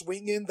start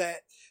swinging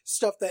that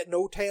stuff that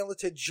no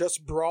talented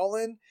just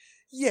brawling.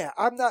 Yeah,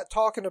 I'm not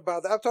talking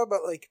about that. I'm talking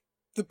about like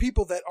the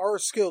people that are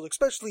skilled,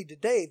 especially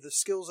today, the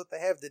skills that they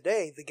have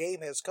today. The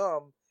game has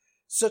come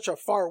such a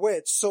far way.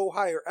 It's so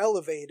higher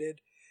elevated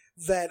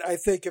that I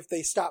think if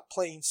they stopped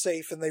playing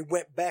safe and they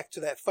went back to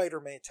that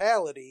fighter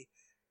mentality,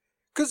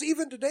 because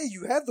even today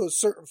you have those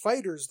certain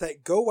fighters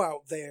that go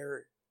out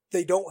there,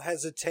 they don't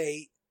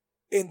hesitate,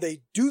 and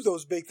they do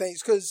those big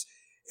things, because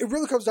it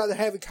really comes down to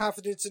having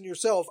confidence in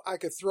yourself. I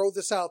could throw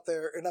this out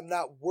there, and I'm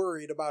not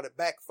worried about it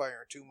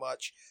backfiring too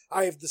much.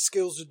 I have the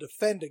skills to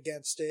defend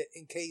against it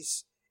in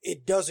case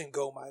it doesn't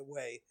go my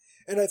way.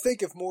 And I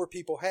think if more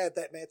people had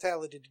that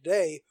mentality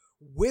today,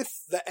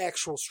 with the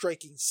actual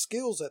striking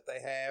skills that they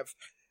have,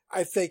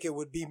 I think it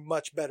would be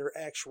much better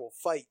actual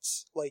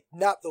fights. Like,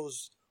 not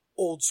those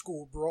old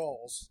school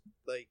brawls.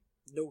 Like,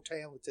 no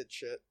talented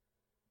shit.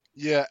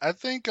 Yeah, I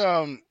think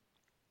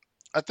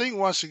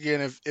once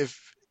again,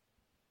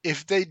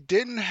 if they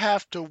didn't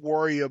have to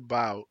worry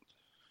about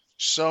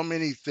so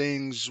many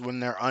things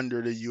when they're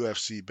under the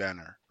UFC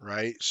banner,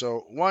 right?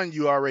 So one,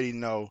 you already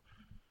know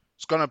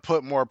it's going to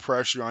put more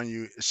pressure on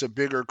you. It's a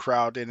bigger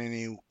crowd than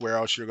anywhere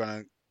else you're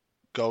going to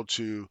go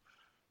to.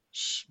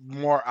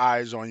 More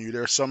eyes on you.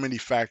 There's so many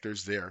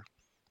factors there.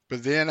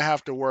 But then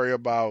have to worry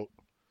about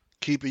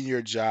keeping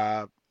your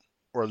job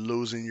or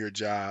losing your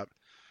job,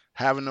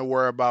 having to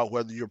worry about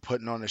whether you're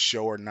putting on a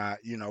show or not.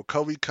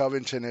 Kobe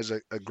Covington is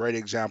a great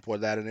example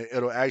of that, and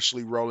it'll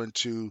actually roll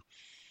into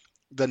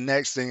the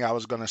next thing I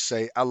was going to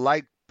say. I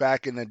liked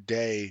back in the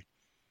day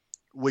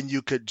when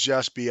you could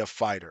just be a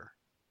fighter,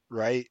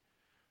 right?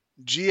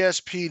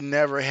 GSP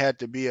never had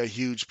to be a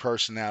huge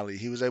personality.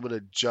 He was able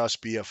to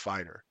just be a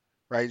fighter,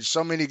 right?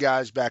 So many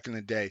guys back in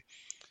the day.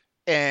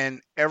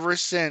 And ever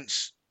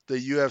since the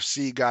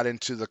UFC got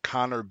into the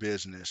Conor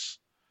business,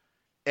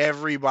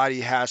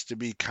 everybody has to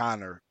be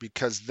Conor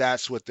because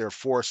that's what they're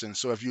forcing.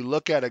 So if you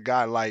look at a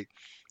guy like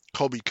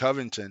Kobe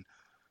Covington,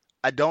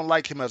 I don't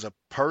like him as a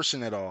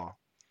person at all.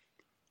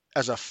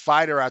 As a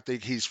fighter, I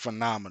think he's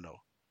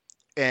phenomenal.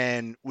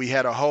 And we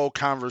had a whole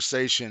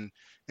conversation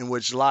in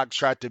which Locke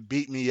tried to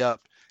beat me up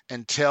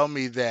and tell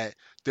me that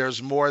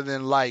there's more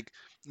than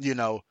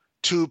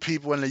two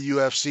people in the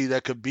UFC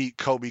that could beat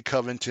Kobe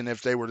Covington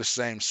if they were the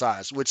same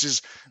size, which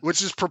is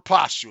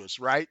preposterous,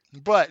 right?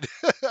 But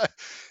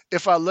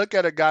if I look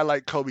at a guy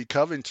like Kobe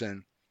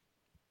Covington,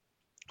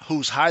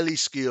 who's highly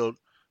skilled,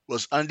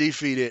 was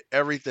undefeated,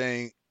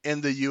 everything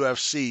in the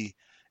UFC,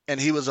 and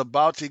he was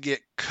about to get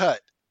cut,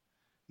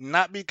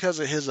 not because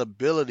of his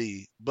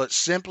ability, but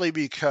simply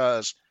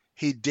because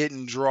he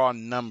didn't draw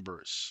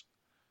numbers.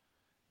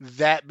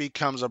 That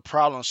becomes a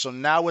problem. So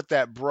now what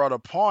that brought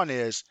upon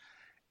is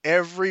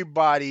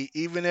everybody,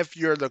 even if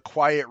you're the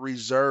quiet,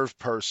 reserved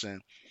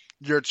person,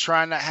 you're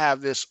trying to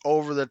have this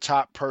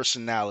over-the-top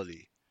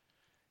personality.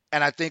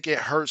 And I think it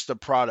hurts the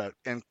product.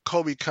 And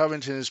Kobe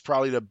Covington is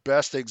probably the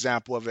best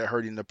example of it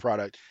hurting the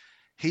product.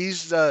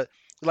 He's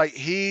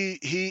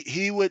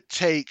he would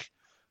take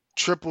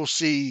Triple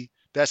C.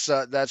 That's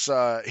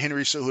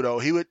Henry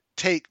Cejudo. He would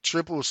take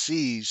Triple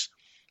C's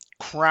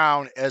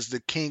crown as the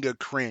king of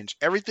cringe.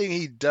 Everything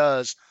he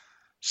does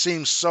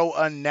seems so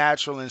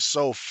unnatural and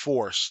so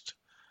forced.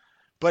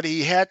 But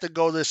he had to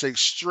go this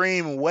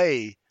extreme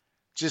way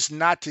just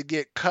not to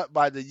get cut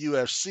by the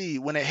UFC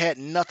when it had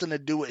nothing to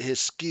do with his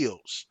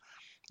skills.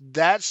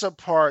 That's a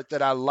part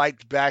that I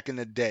liked back in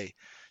the day.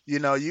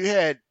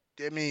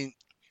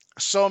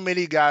 So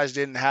many guys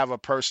didn't have a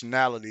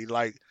personality.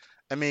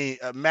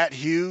 Matt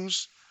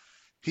Hughes,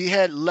 he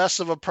had less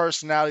of a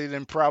personality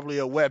than probably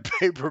a wet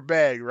paper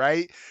bag,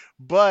 right?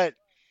 But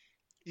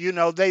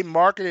they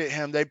marketed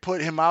him. They put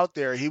him out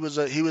there. He was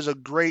a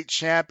great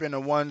champ in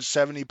a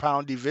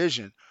 170-pound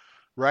division,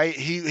 right?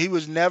 He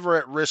was never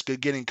at risk of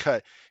getting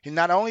cut.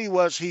 Not only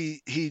was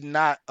he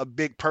not a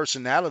big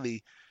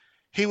personality,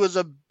 he was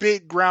a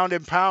big ground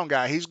and pound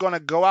guy. He's going to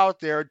go out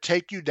there,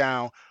 take you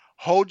down,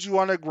 hold you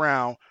on the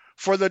ground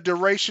for the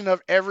duration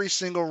of every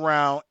single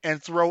round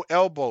and throw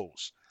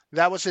elbows.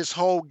 That was his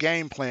whole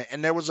game plan,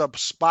 and there was a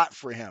spot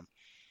for him.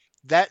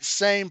 That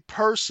same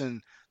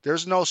person,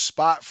 there's no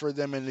spot for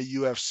them in the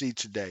UFC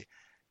today.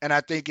 And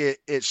I think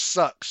it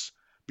sucks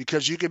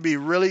because you can be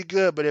really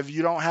good, but if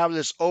you don't have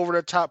this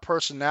over-the-top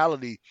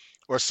personality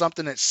or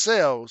something that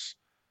sells,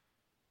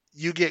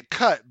 you get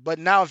cut. But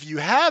now if you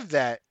have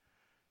that,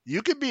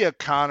 you could be a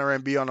Conor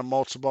and be on a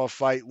multiple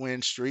fight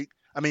losing streak.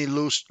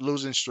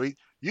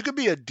 You could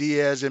be a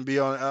Diaz and be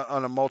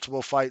on a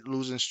multiple fight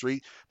losing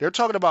streak. They're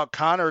talking about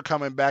Conor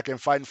coming back and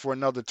fighting for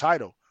another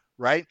title,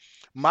 right?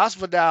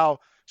 Masvidal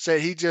said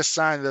he just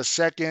signed the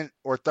second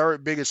or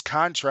third biggest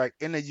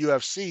contract in the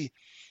UFC,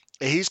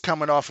 and he's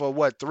coming off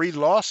of 3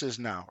 losses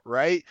now,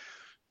 right?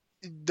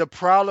 The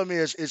problem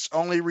is it's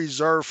only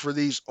reserved for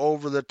these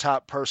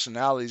over-the-top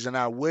personalities, and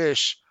I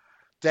wish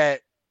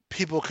that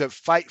people could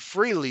fight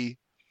freely,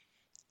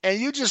 and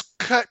you just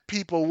cut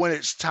people when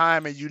it's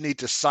time and you need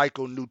to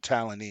cycle new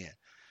talent in,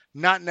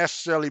 not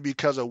necessarily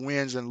because of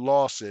wins and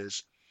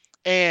losses.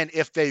 And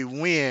if they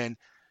win,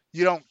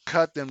 you don't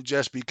cut them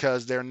just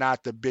because they're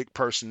not the big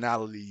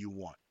personality you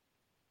want.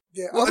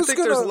 Yeah, well, I think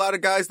there's a lot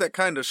of guys that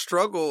kind of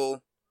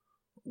struggle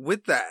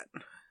with that.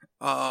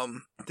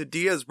 The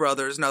Diaz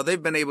brothers, now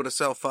they've been able to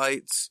sell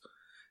fights.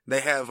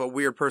 They have a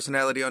weird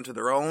personality unto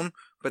their own,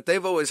 but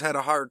they've always had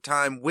a hard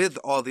time with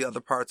all the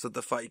other parts of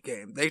the fight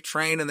game. They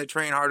train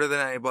harder than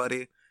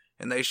anybody,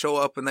 and they show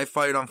up and they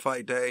fight on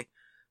fight day,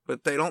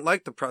 but they don't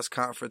like the press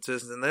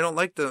conferences, and they don't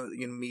like the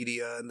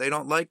media, and they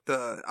don't like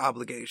the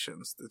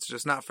obligations. It's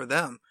just not for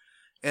them.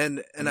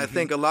 And I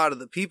think a lot of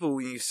the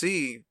people you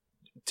see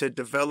to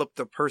develop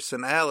the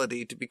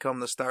personality to become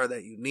the star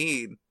that you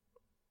need,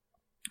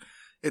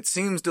 it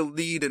seems to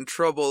lead in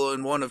trouble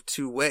in one of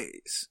two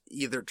ways.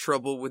 Either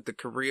trouble with the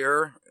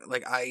career,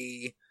 like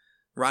i.e.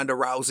 Ronda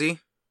Rousey,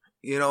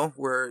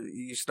 where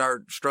you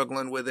start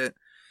struggling with it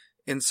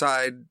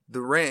inside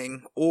the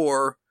ring,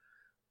 or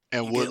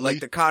you get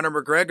like the Conor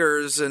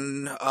McGregors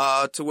and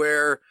to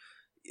where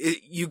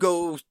you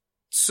go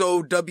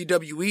so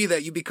WWE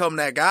that you become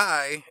that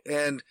guy,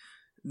 and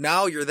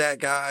now you're that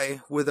guy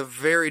with a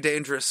very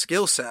dangerous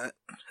skill set,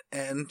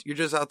 and you're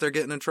just out there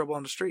getting in trouble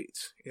on the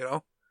streets,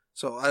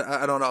 So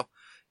I don't know.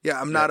 Yeah,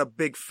 I'm not a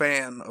big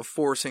fan of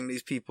forcing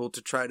these people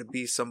to try to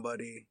be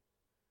somebody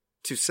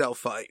to sell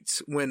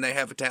fights when they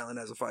have a talent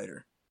as a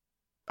fighter.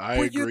 I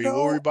But agree. What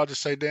were you about to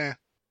say, Dan?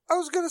 I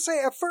was going to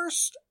say, at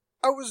first,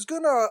 I was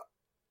going to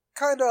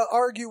kind of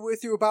argue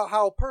with you about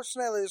how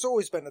personality has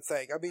always been a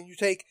thing. I mean, you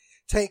take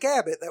Tank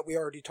Abbott that we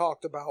already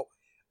talked about,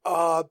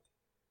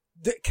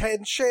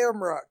 Ken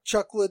Shamrock,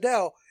 Chuck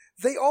Liddell.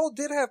 They all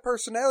did have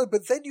personality,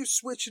 but then you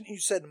switch and you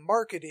said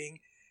marketing.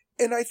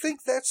 And I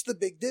think that's the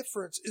big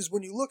difference is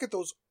when you look at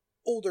those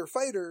older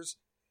fighters,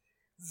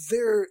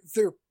 their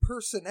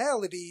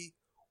personality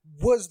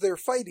was their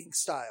fighting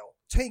style.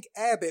 Tank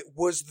Abbott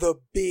was the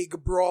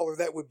big brawler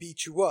that would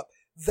beat you up.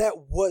 That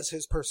was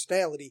his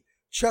personality.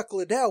 Chuck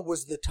Liddell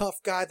was the tough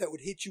guy that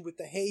would hit you with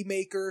the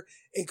haymaker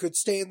and could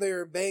stand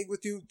there and bang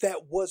with you.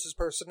 That was his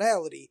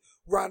personality.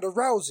 Ronda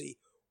Rousey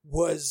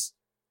was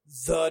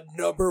the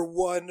number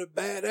one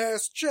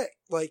badass chick.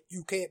 Like,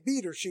 you can't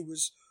beat her. She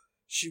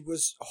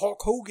was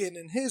Hulk Hogan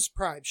in his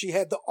prime. She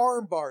had the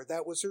armbar.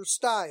 That was her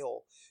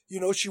style. You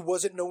know, she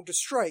wasn't known to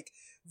strike.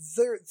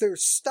 Their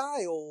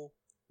style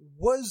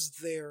was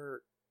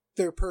their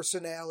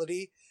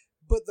personality.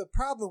 But the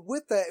problem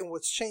with that and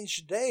what's changed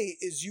today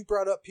is you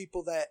brought up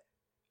people that,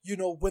 you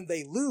know, when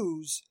they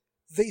lose,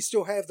 they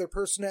still have their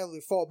personality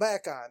to fall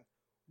back on.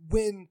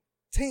 When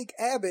Tank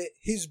Abbott,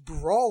 his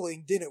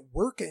brawling didn't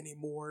work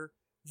anymore,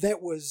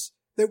 that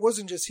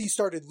wasn't just he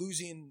started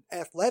losing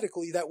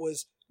athletically, that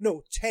was,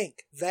 no,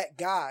 Tank, that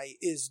guy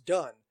is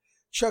done.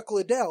 Chuck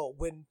Liddell,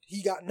 when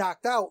he got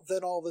knocked out,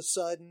 then all of a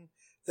sudden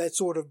that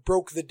sort of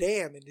broke the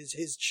dam and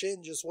his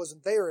chin just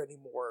wasn't there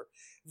anymore.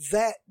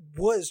 That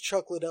was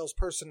Chuck Liddell's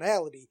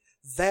personality.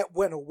 That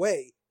went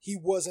away. He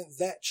wasn't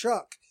that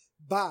Chuck.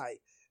 Bye.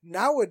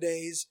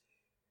 Nowadays,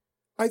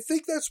 I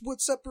think that's what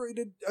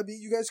separated, I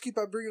mean, you guys keep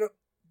on bringing up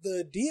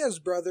the Diaz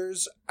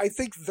brothers. I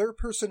think their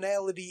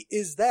personality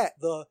is that,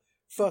 the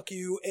fuck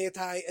you,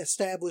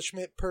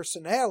 anti-establishment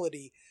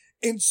personality.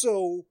 And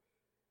so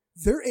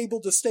they're able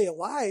to stay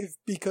alive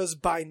because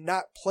by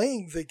not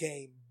playing the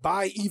game,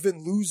 by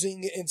even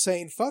losing and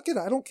saying, fuck it,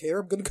 I don't care,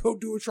 I'm going to go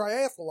do a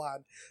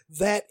triathlon.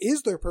 That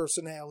is their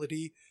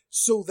personality,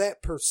 so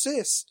that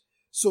persists.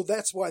 So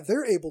that's why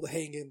they're able to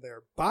hang in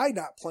there. By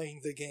not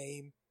playing the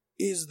game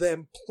is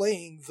them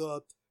playing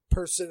the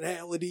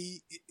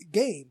personality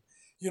game.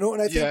 You know,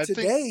 and I think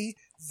today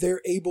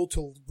they're able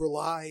to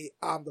rely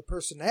on the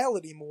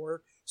personality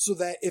more so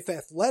that if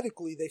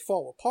athletically they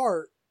fall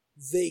apart,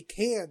 they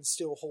can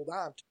still hold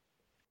on to.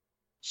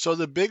 So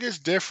the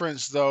biggest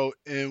difference, though,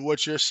 in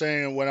what you're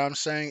saying and what I'm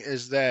saying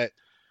is that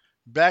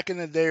back in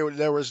the day,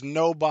 there was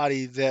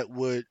nobody that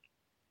would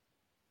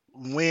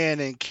win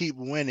and keep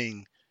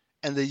winning,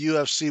 and the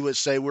UFC would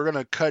say, we're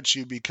going to cut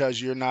you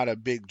because you're not a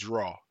big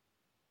draw.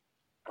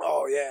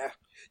 Oh, yeah.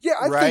 Yeah,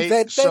 I right?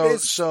 think that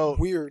is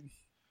weird.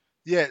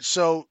 Yeah,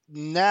 so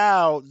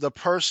now the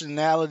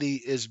personality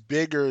is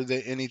bigger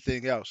than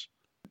anything else.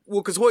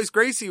 Well, because Royce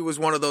Gracie was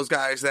one of those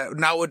guys that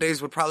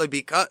nowadays would probably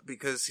be cut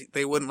because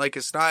they wouldn't like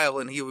his style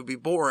and he would be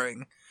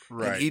boring.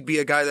 Right. And he'd be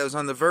a guy that was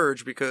on the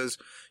verge because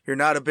you're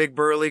not a big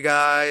burly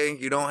guy,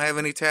 you don't have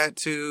any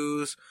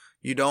tattoos,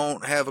 you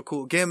don't have a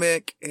cool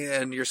gimmick,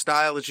 and your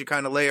style is you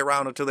kind of lay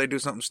around until they do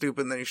something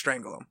stupid and then you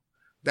strangle them.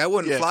 That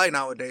wouldn't fly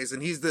nowadays,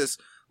 and he's this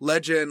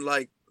legend,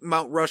 like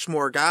Mount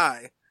Rushmore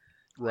guy.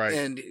 Right.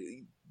 And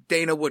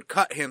Dana would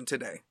cut him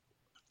today.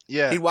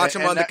 Yeah. He'd watch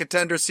him on the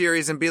Contender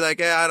Series and be like,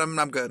 yeah,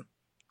 I'm good.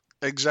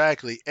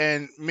 Exactly.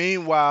 And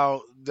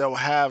meanwhile, they'll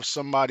have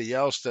somebody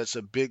else that's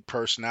a big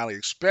personality,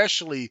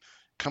 especially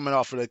coming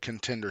off of the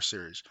Contender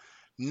Series.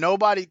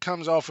 Nobody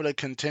comes off of the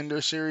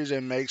Contender Series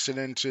and makes it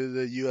into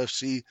the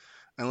UFC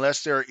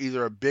unless they're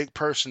either a big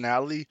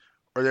personality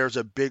or there's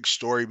a big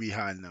story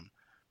behind them,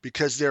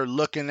 because they're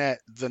looking at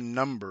the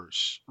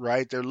numbers,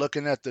 right? They're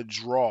looking at the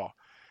draw.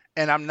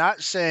 And I'm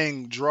not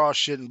saying draw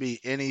shouldn't be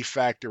any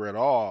factor at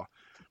all,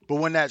 but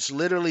when that's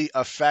literally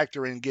a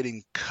factor in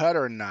getting cut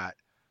or not,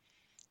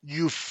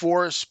 you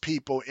force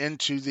people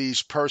into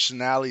these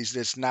personalities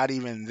that's not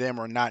even them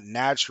or not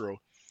natural,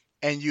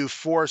 and you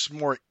force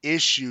more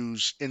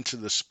issues into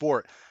the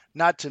sport.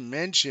 Not to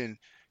mention,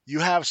 you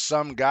have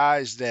some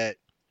guys that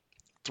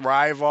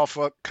thrive off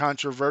of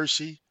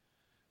controversy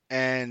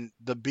and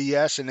the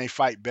BS and they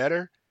fight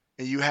better,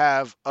 and you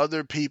have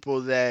other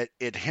people that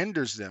it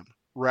hinders them,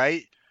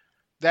 right?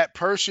 That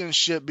person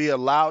should be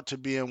allowed to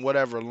be in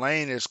whatever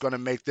lane is going to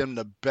make them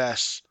the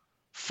best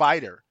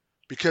fighter,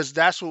 because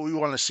that's what we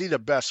want to see, the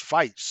best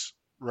fights,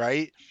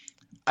 right?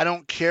 I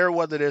don't care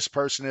whether this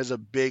person is a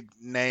big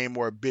name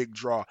or a big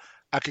draw.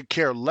 I could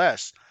care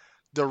less.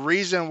 The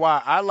reason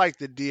why I like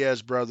the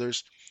Diaz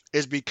brothers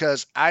is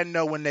because I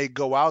know when they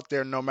go out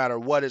there, no matter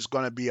what, it's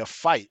going to be a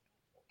fight,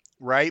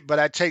 right? But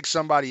I take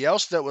somebody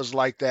else that was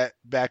like that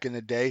back in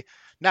the day,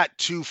 not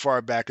too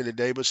far back in the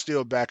day, but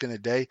still back in the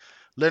day,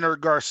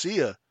 Leonard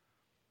Garcia,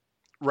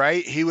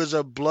 right? He was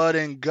a blood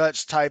and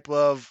guts type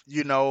of,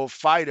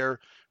 fighter.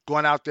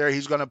 Going out there,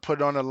 he's going to put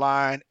it on the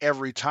line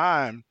every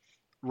time,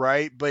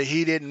 right? But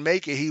he didn't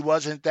make it. He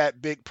wasn't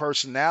that big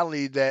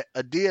personality that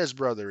a Diaz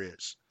brother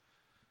is.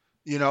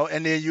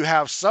 And then you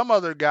have some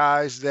other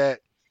guys that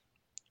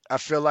I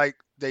feel like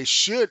they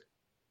should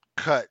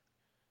cut,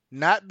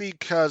 not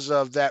because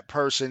of that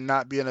person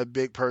not being a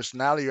big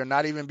personality or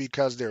not even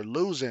because they're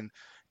losing,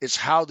 it's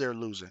how they're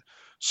losing.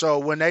 So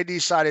when they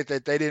decided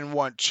that they didn't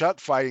want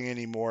Chuck fighting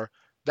anymore,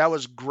 that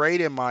was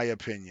great in my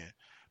opinion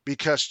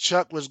because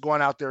Chuck was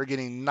going out there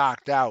getting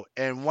knocked out.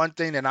 And one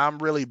thing that I'm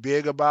really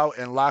big about,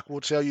 and Locke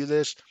will tell you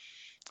this,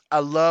 I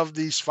love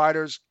these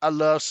fighters. I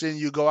love seeing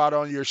you go out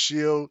on your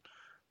shield.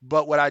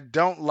 But what I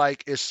don't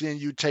like is seeing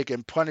you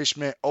taking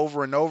punishment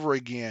over and over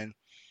again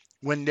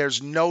when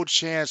there's no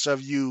chance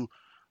of you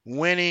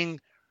winning,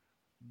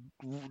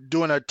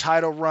 doing a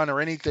title run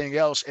or anything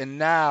else. And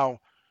now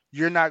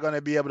you're not going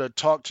to be able to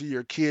talk to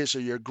your kids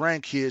or your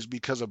grandkids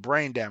because of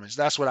brain damage.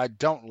 That's what I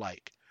don't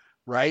like,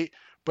 right?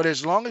 But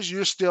as long as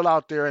you're still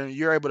out there and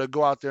you're able to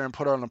go out there and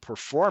put on a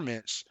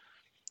performance,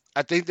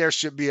 I think there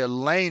should be a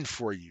lane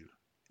for you,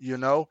 you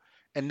know?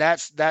 And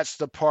that's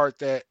the part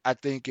that I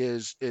think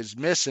is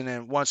missing.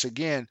 And once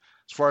again,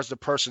 as far as the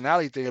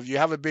personality thing, if you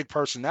have a big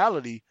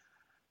personality,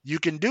 you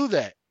can do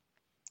that.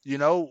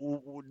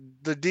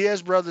 The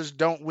Diaz brothers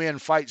don't win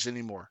fights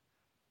anymore.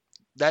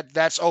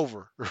 That's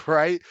over,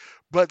 right?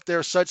 But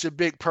they're such a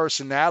big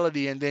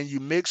personality, and then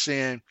you mix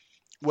in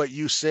what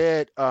you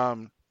said,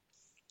 Dan,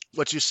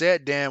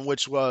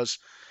 which was,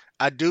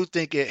 I do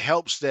think it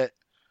helps that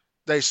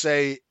they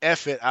say,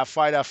 "F it, I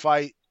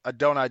fight, I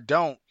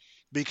don't,"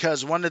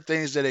 because one of the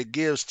things that it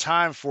gives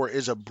time for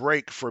is a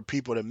break for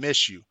people to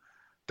miss you.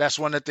 That's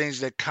one of the things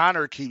that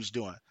Connor keeps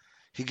doing.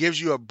 He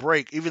gives you a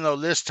break, even though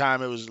this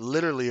time it was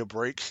literally a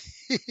break.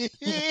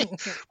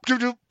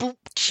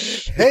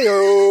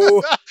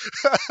 Hey-o.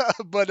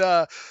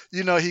 But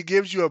he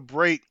gives you a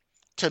break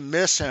to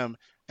miss him,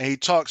 and he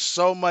talks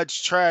so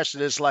much trash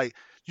that it's like,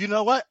 you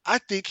know what? I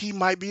think he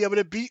might be able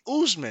to beat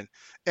Usman.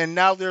 And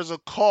now there's a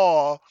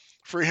call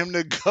for him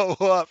to go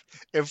up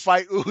and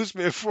fight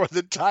Usman for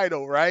the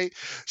title, right?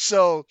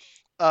 So,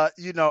 I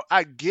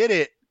get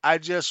it. I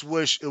just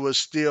wish it was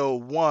still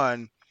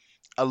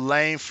a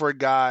lane for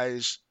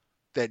guys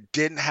that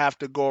didn't have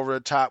to go over the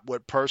top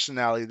with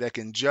personality, that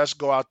can just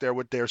go out there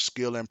with their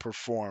skill and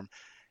perform.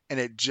 And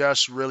it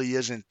just really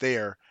isn't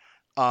there.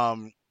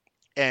 And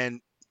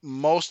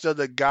most of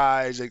the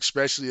guys,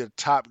 especially the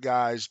top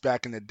guys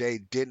back in the day,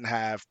 didn't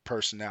have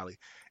personality.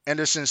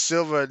 Anderson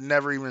Silva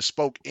never even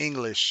spoke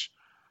English,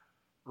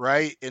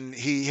 right? And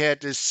he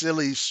had this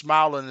silly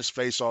smile on his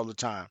face all the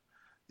time.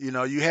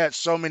 You had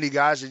so many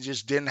guys that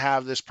just didn't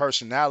have this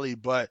personality,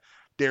 but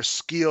their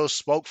skill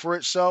spoke for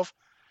itself.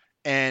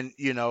 And,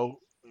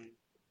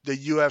 the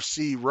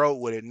UFC wrote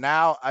with it.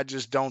 Now, I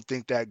just don't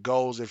think that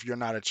goes if you're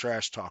not a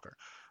trash talker.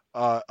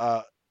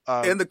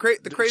 And the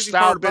crazy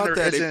part about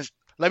that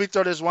let me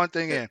throw this one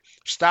thing in.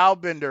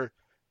 Stylebender,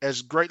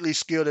 as greatly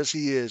skilled as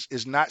he is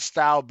not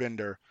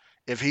Stylebender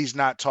if he's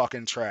not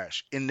talking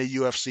trash in the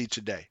UFC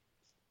today.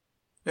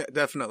 Yeah,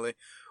 definitely.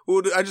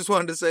 Well, I just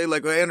wanted to say,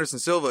 like Anderson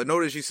Silva,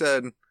 notice you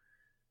said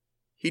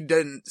he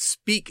didn't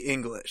speak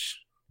English.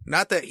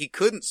 Not that he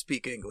couldn't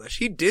speak English.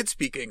 He did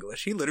speak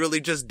English. He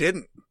literally just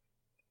didn't.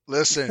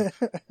 Listen,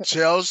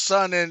 Chael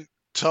Sonnen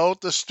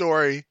told the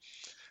story,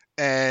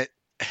 and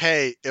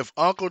hey, if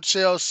Uncle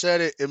Chael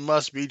said it, it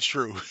must be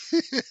true.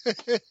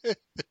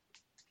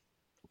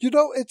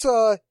 It's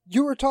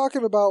you were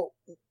talking about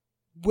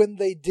when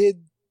they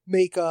did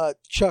make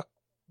Chuck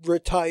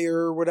retire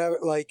or whatever,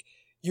 like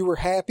you were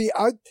happy.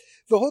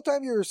 The whole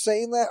time you were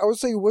saying that, I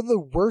was saying one of the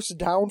worst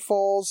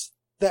downfalls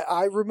that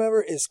I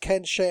remember is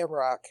Ken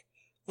Shamrock.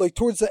 Like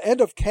towards the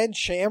end of Ken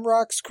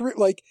Shamrock's career,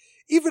 like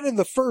even in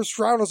the first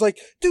round, I was like,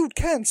 dude,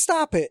 Ken,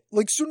 stop it.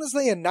 Like soon as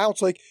they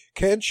announced like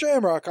Ken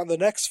Shamrock on the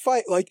next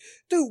fight, like,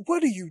 dude,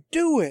 what are you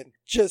doing?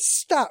 Just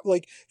stop.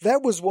 Like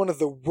that was one of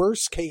the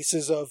worst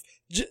cases of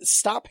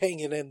stop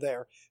hanging in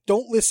there.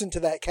 Don't listen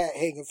to that cat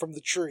hanging from the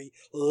tree.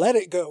 Let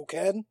it go,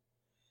 Ken.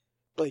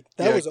 Like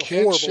that was a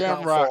Ken horrible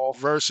Shamrock downfall.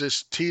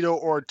 versus Tito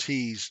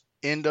Ortiz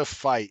in the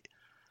fight.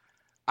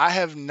 I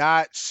have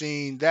not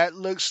seen that.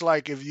 Looks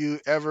like if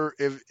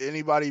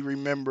anybody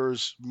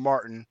remembers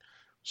Martin,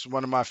 it's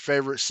one of my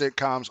favorite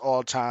sitcoms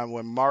all time,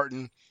 when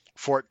Martin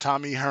fought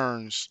Tommy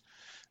Hearns.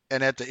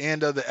 And at the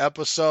end of the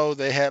episode,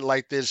 they had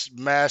like this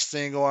mask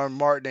thing on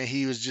Martin, and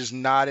he was just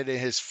nodded and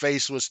his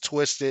face was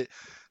twisted.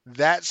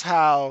 That's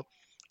how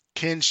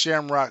Ken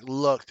Shamrock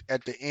looked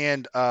at the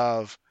end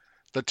of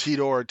the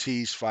Tito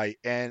Ortiz fight.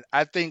 And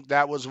I think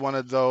that was one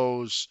of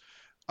those,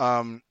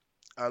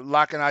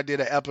 Locke and I did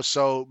an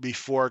episode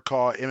before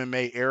called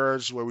MMA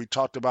Eras, where we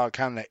talked about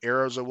kind of the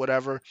eras or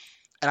whatever.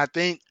 And I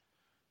think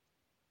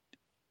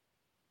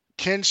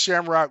Ken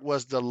Shamrock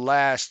was the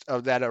last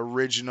of that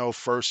original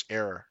first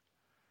era.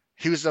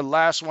 He was the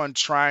last one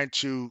trying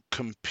to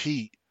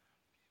compete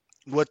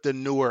with the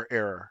newer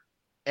era.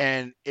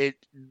 And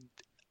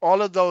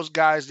all of those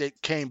guys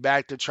that came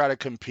back to try to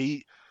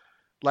compete,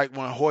 like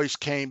when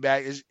Hoist came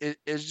back,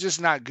 it's just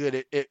not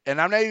good.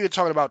 And I'm not even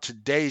talking about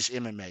today's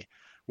MMA.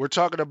 We're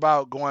talking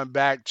about going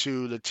back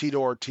to the Tito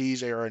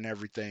Ortiz era and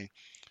everything.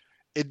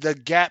 The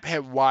gap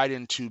had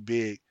widened too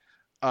big.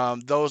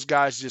 Those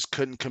guys just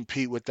couldn't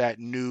compete with that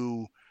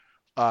new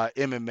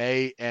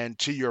MMA. And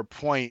to your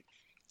point,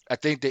 I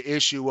think the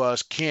issue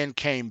was Ken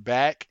came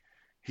back.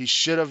 He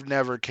should have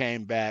never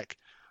came back.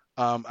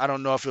 I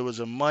don't know if it was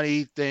a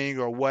money thing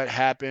or what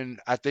happened.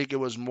 I think it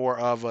was more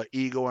of an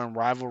ego and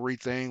rivalry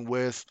thing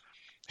with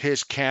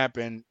his camp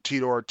and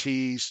Tito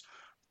Ortiz.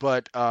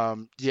 But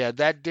yeah,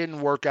 that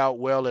didn't work out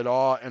well at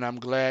all. And I'm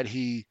glad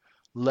he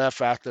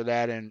left after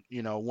that and,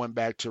 went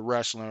back to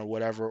wrestling or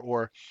whatever.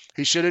 Or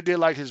he should have did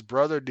like his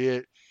brother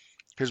did.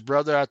 His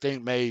brother, I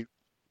think, made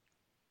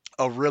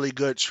a really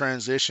good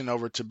transition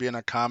over to being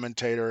a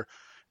commentator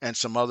and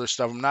some other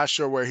stuff. I'm not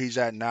sure where he's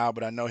at now,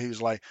 but I know he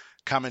was like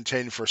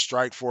commentating for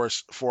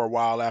Strikeforce for a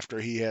while after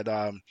he had,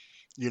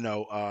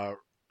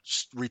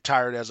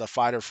 retired as a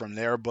fighter from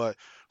there. But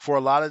for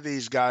a lot of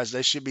these guys,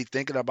 they should be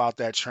thinking about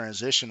that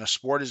transition. The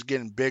sport is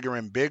getting bigger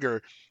and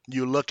bigger.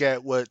 You look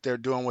at what they're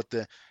doing with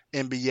the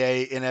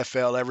NBA,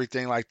 NFL,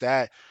 everything like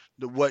that.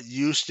 What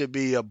used to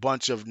be a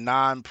bunch of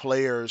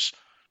non-players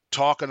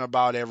talking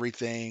about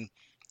everything,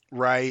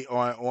 right,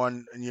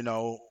 on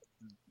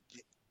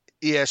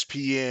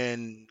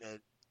ESPN,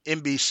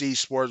 NBC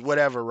Sports,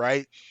 whatever,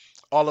 right?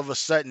 All of a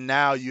sudden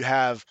now you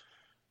have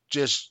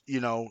just,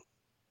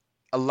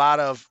 a lot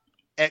of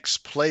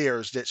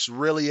ex-players that's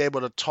really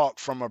able to talk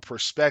from a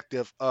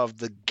perspective of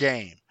the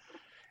game.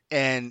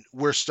 And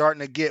we're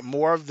starting to get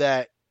more of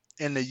that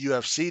in the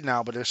UFC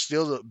now, but there's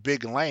still a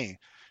big lane.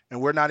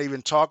 And we're not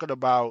even talking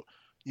about,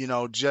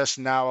 just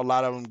now a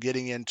lot of them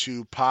getting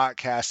into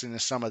podcasting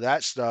and some of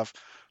that stuff.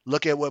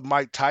 Look at what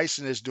Mike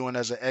Tyson is doing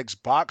as an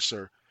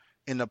ex-boxer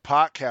in the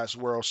podcast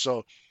world.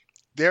 So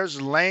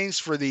there's lanes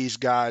for these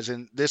guys,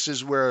 and this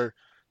is where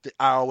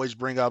I always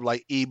bring up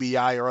like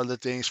EBI or other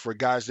things for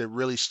guys that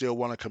really still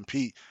want to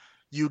compete.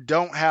 You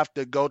don't have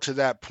to go to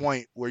that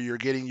point where you're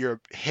getting your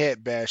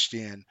head bashed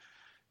in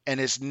and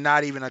it's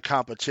not even a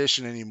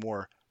competition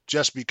anymore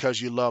just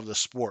because you love the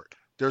sport.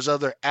 There's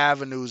other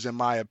avenues, in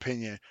my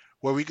opinion,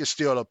 where we can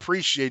still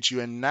appreciate you.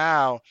 And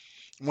now,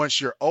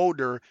 once you're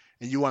older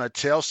and you want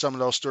to tell some of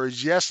those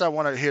stories, yes, I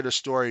want to hear the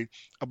story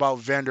about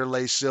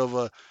Vanderlei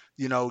Silva,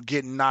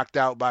 getting knocked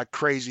out by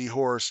Crazy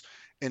Horse.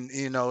 And,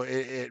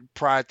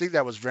 Pride, I think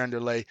that was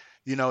Vanderlei,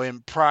 in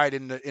Pride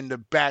in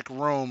the back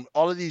room,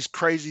 all of these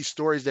crazy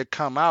stories that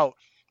come out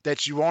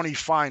that you only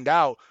find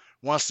out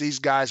once these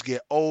guys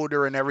get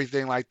older and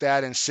everything like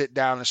that and sit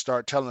down and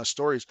start telling the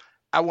stories.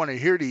 I want to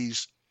hear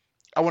these.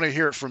 I want to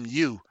hear it from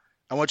you.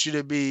 I want you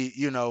to be,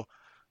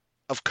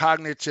 of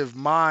cognitive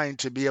mind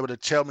to be able to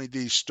tell me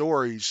these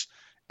stories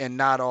and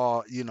not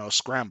all,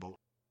 scrambled.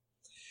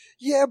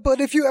 Yeah, but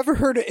if you ever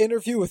heard an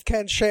interview with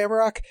Ken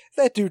Shamrock,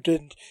 that dude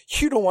didn't.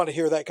 You don't want to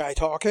hear that guy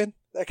talking.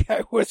 That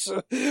guy was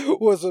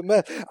a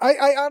mess.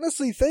 I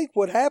honestly think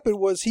what happened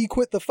was he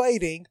quit the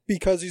fighting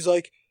because he's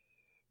like,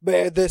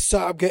 man, this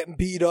time I'm getting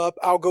beat up.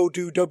 I'll go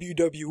do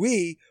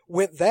WWE.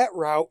 Went that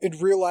route and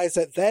realized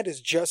that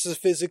is just as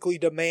physically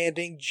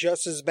demanding,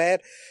 just as bad.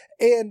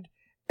 And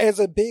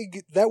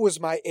that was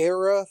my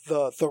era,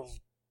 the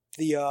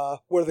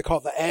what do they call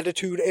it? The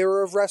Attitude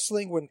Era of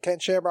wrestling when Ken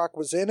Shamrock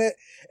was in it.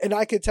 And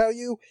I could tell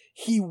you,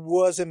 he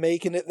wasn't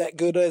making it that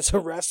good as a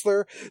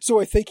wrestler. So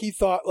I think he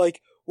thought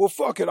like, well,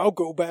 fuck it, I'll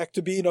go back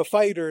to being a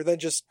fighter. Then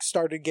just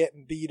started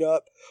getting beat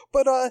up.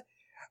 But,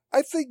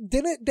 I think,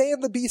 didn't Dan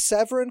the Beast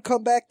Severn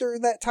come back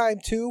during that time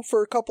too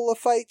for a couple of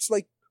fights,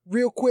 like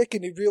real quick,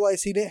 and he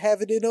realized he didn't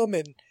have it in him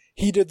and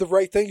he did the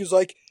right thing. He was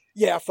like,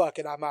 yeah, fuck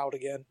it, I'm out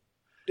again.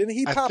 Didn't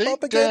he pop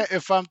up again?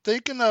 If I'm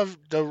thinking of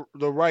the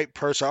right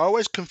person, I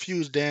always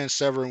confuse Dan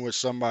Severn with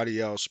somebody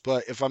else.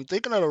 But if I'm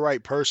thinking of the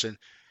right person,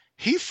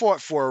 he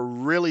fought for a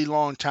really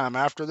long time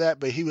after that.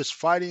 But he was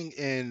fighting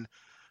in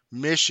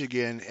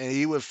Michigan, and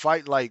he would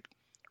fight like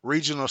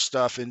regional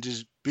stuff and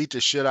just beat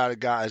the shit out of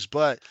guys.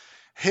 But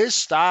his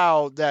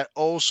style, that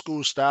old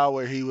school style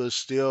where he was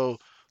still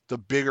the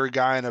bigger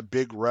guy and a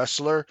big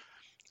wrestler,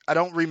 I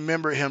don't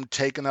remember him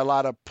taking a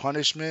lot of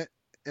punishment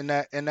in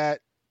that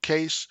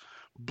case.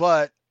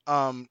 But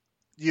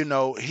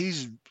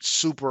he's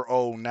super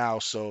old now,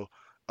 so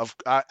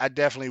I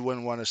definitely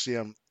wouldn't want to see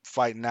him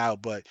fight now.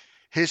 But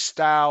his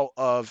style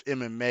of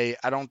MMA,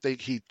 I don't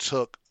think he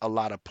took a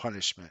lot of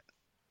punishment.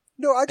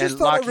 No, I just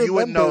thought Locke,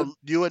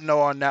 you would know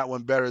on that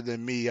one better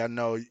than me. I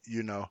know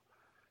you know.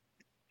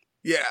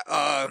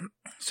 Yeah.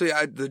 So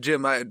yeah, the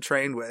gym I had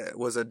trained with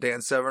was a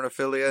Dan Severn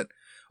affiliate.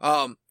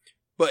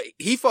 But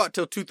he fought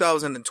till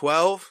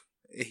 2012.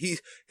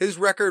 His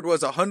record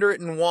was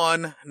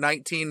 101,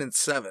 19, and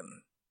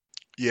 7.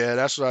 Yeah,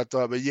 that's what I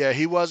thought. But yeah,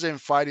 he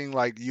wasn't fighting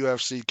like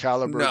UFC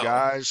caliber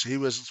guys. He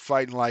was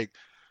fighting like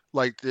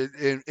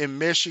in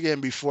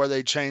Michigan before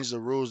they changed the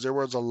rules. There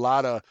was a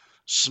lot of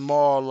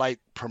small like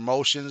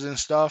promotions and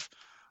stuff.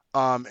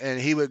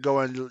 And he would go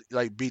and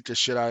like beat the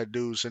shit out of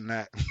dudes and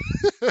that.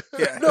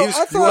 Yeah,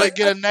 you want to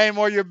get a name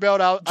on your belt?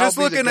 I'll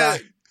be the guy.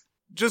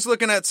 Just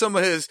looking at some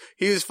of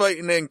he was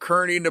fighting in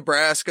Kearney,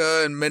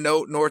 Nebraska and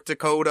Minot, North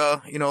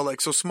Dakota,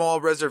 like so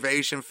small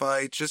reservation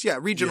fights, just,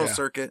 regional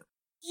circuit.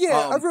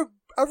 Yeah,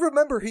 I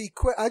remember he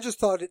quit. I just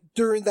thought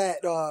during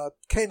that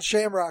Ken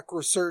Shamrock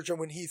resurgence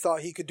when he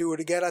thought he could do it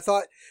again, I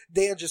thought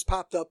Dan just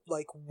popped up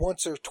like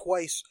once or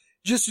twice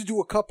just to do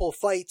a couple of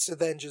fights and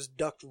then just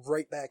ducked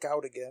right back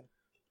out again.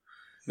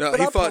 No, But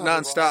he I'm fought probably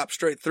nonstop wrong.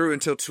 straight through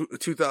until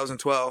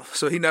 2012.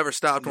 So he never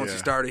stopped once he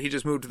Yeah. started. He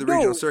just moved to the No.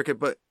 regional circuit.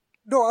 But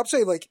No, I'm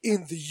saying like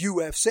in the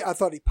UFC. I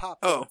thought he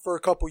popped Oh. up for a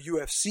couple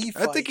UFC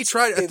fights. I think he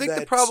tried. I and think the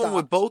then problem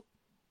with stopped.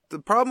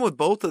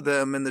 both of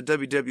them in the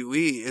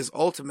WWE is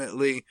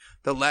ultimately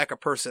the lack of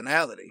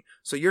personality.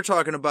 So you're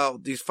talking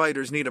about these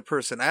fighters need a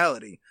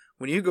personality.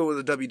 When you go with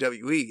the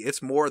WWE,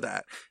 it's more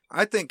that.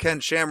 I think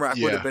Ken Shamrock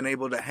would Yeah. have been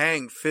able to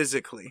hang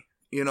physically.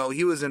 You know,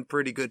 he was in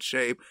pretty good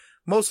shape.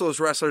 Most of those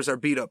wrestlers are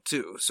beat up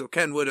too. So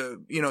Ken would have,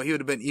 he would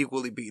have been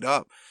equally beat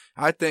up.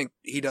 I think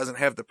he doesn't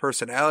have the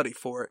personality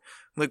for it.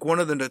 Like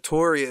one of the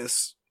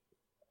notorious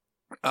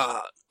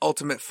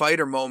Ultimate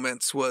Fighter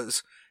moments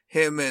was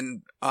him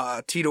and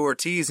Tito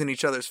Ortiz in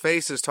each other's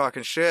faces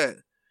talking shit,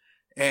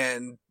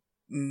 and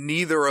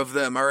neither of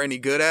them are any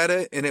good at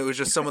it, and it was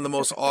just some of the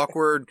most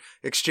awkward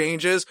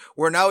exchanges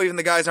where now even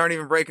the guys aren't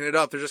even breaking it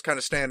up. They're just kind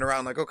of standing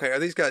around like, okay, are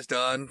these guys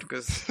done?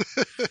 Because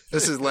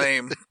this is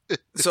lame.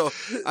 So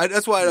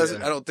that's why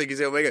I don't think he's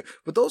able to make it.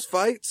 But those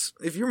fights,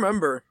 if you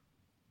remember,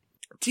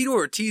 Tito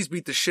Ortiz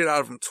beat the shit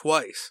out of him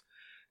twice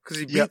because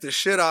he beat the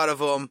shit out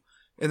of him.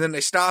 And then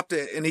they stopped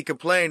it, and he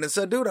complained and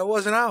said, dude, I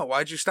wasn't out.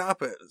 Why'd you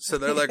stop it? So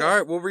they're like, all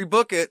right, we'll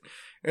rebook it.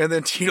 And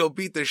then Tito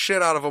beat the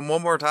shit out of him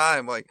one more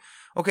time. Like,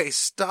 okay,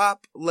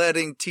 stop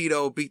letting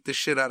Tito beat the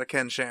shit out of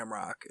Ken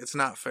Shamrock. It's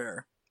not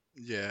fair.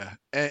 Yeah.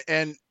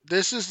 And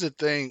this is the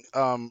thing.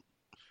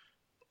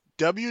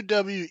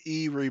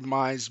 WWE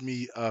reminds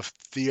me of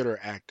theater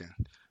acting.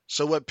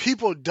 So what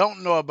people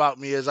don't know about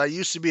me is I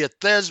used to be a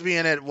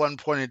thespian at one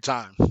point in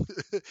time.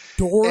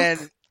 Dork.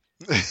 And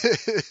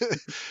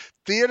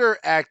theater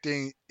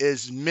acting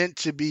is meant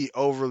to be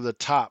over the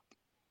top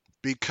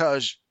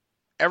because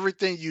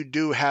everything you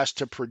do has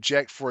to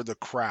project for the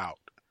crowd.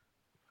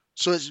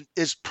 So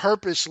it's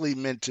purposely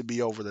meant to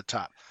be over the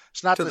top.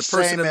 It's not To the the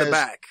person same in as the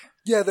back.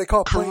 Yeah, they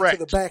call playing to Correct.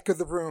 the back of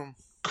the room.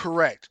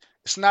 Correct.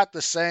 It's not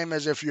the same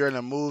as if you're in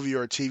a movie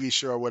or a TV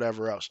show or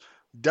whatever else.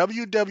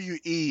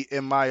 WWE,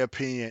 in my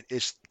opinion,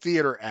 is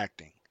theater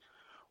acting.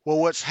 Well,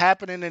 what's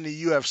happening in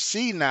the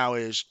UFC now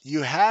is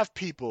you have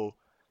people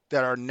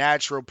that are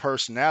natural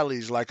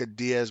personalities like a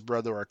Diaz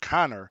brother or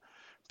Connor,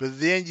 but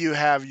then you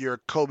have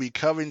your Kobe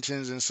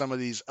Covingtons and some of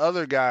these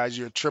other guys,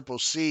 your Triple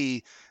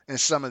C and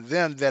some of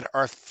them that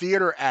are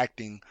theater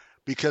acting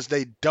because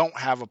they don't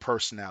have a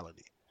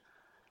personality.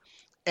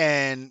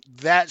 And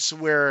that's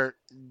where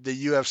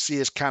the UFC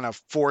is kind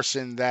of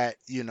forcing that,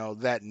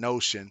 that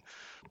notion.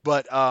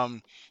 But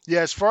yeah,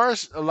 as far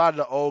as a lot of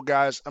the old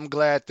guys, I'm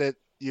glad that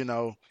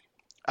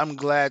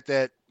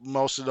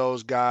most of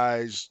those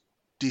guys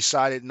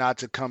decided not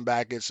to come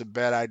back. It's a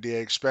bad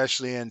idea,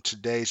 especially in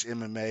today's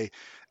MMA.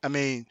 I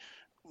mean,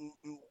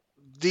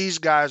 these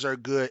guys are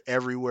good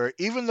everywhere.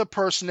 Even the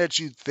person that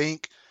you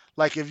think,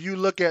 like if you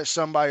look at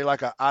somebody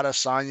like a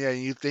Adesanya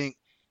and you think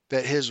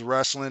that his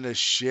wrestling is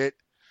shit,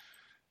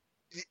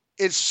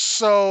 it's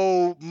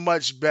so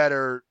much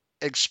better,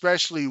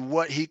 especially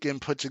what he can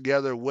put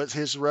together with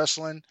his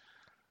wrestling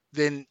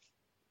than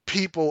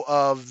people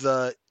of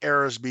the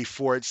eras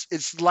before.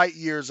 It's light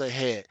years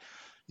ahead.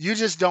 You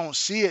just don't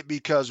see it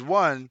because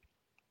one,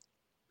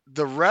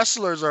 the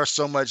wrestlers are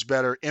so much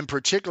better, in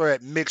particular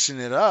at mixing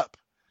it up,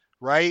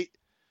 right?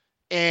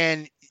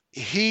 And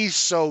he's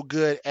so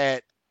good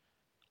at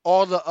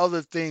all the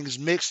other things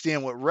mixed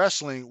in with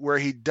wrestling where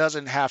he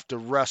doesn't have to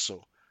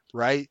wrestle,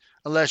 right?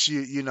 Unless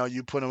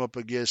you put him up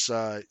against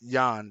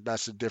Jan,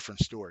 that's a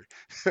different story,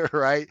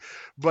 right?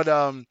 But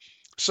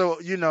so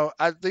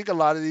I think a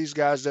lot of these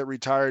guys that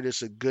retired,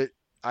 it's a good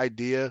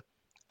idea.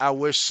 I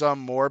wish some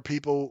more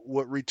people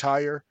would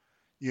retire,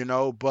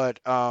 but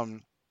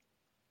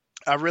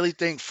I really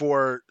think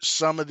for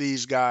some of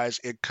these guys,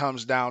 it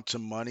comes down to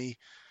money.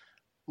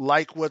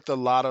 Like with a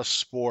lot of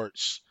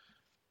sports,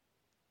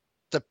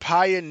 the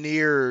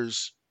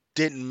pioneers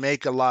didn't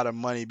make a lot of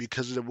money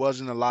because there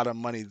wasn't a lot of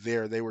money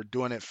there. They were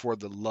doing it for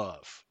the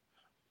love.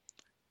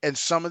 And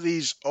some of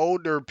these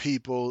older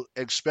people,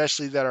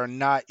 especially that are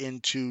not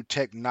into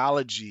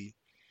technology,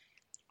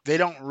 they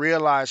don't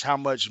realize how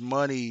much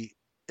money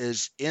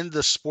is in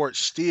the sport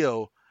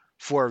still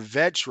for a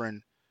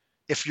veteran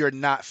if you're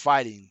not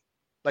fighting,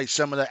 like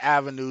some of the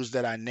avenues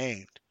that I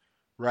named,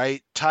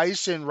 right?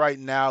 Tyson right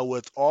now,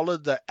 with all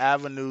of the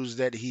avenues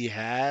that he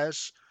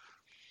has,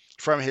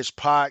 from his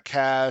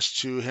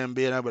podcast to him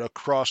being able to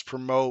cross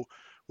promote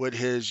with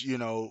his,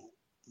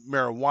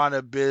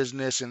 marijuana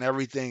business and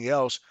everything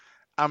else,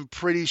 I'm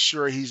pretty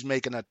sure he's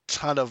making a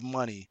ton of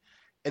money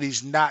and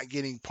he's not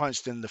getting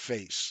punched in the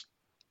face,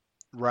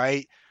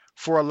 right?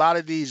 For a lot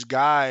of these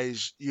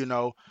guys,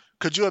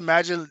 could you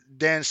imagine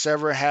Dan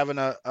Severn having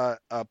a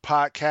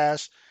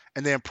podcast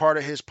and then part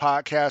of his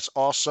podcast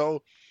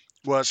also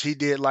was he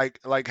did like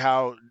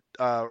how,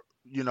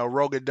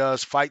 Rogan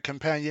does Fight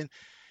Companion.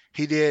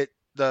 He did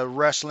the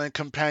wrestling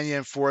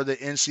companion for the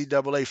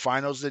NCAA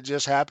finals that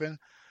just happened.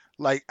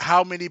 Like,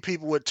 how many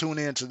people would tune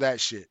into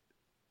that shit?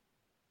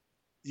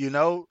 You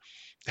know,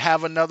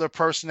 have another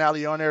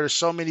personality on there. There's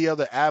so many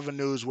other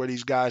avenues where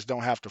these guys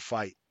don't have to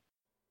fight.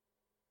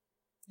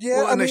 Yeah,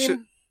 Well, I and they should.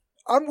 mean,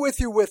 I'm with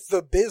you with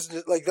the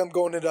business, like them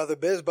going into other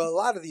business, but a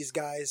lot of these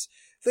guys,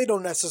 they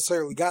don't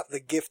necessarily got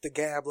the gift of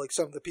gab like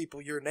some of the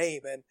people you're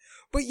naming.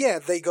 But yeah,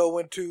 they go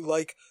into,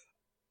 like,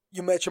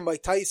 you mentioned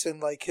Mike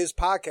Tyson, like his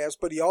podcast,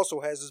 but he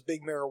also has his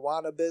big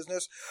marijuana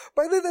business.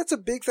 But I think that's a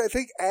big thing. I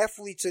think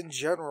athletes in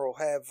general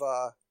have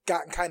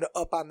gotten kind of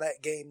up on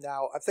that game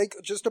now. I think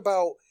just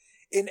about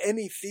in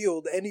any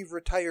field, any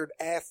retired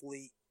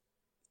athlete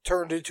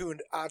turned into an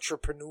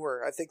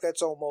entrepreneur. I think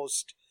that's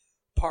almost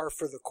par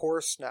for the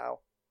course now.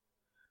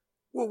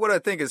 Well, what I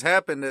think has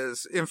happened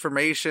is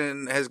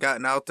information has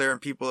gotten out there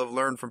and people have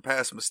learned from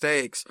past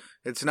mistakes.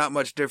 It's not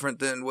much different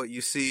than what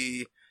you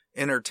see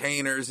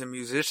entertainers and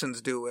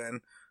musicians doing.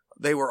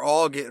 They were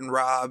all getting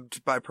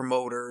robbed by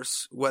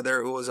promoters,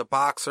 whether it was a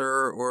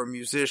boxer or a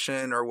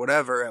musician or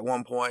whatever at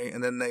one point,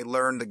 and then they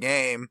learned the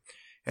game,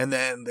 and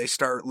then they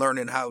start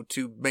learning how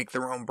to make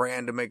their own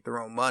brand to make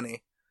their own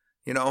money.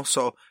 You know,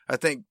 so I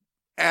think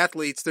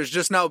athletes, there's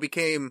just now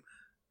became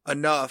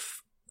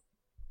enough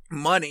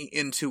money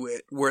into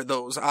it where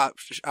those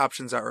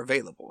options are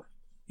available.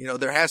 You know,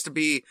 there has to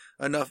be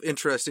enough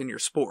interest in your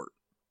sport.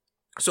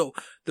 So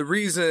the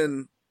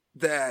reason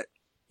that,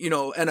 you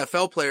know,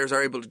 NFL players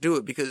are able to do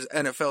it because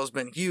NFL has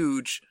been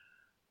huge,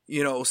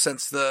 you know,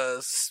 since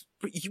at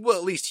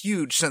least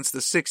huge since the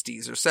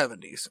 60s or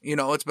 70s. You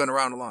know, it's been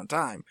around a long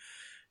time.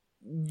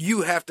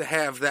 You have to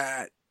have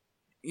that,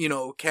 you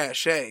know,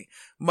 cachet.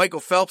 Michael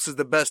Phelps is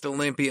the best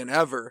Olympian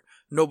ever.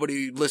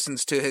 Nobody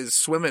listens to his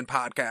swimming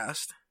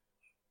podcast.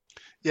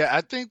 Yeah,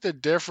 I think the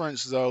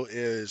difference, though,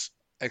 is,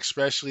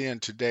 especially in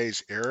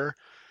today's era,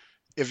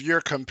 if you're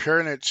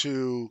comparing it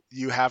to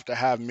you have to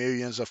have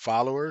millions of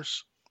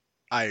followers,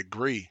 I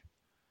agree.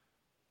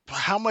 But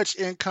how much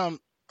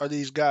income are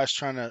these guys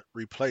trying to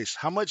replace?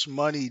 How much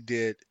money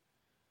did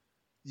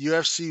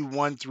UFC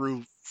 1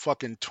 through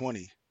fucking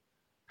 20?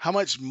 How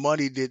much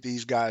money did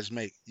these guys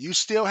make? You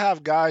still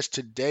have guys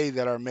today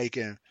that are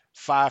making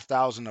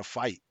 $5,000 a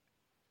fight.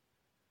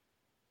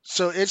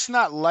 So it's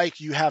not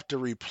like you have to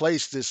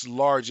replace this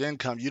large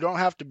income. You don't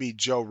have to be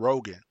Joe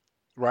Rogan,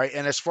 right?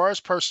 And as far as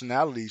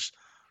personalities,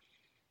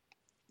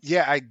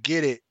 yeah, I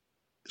get it.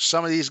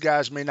 Some of these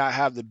guys may not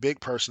have the big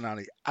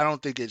personality. I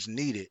don't think it's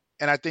needed.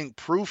 And I think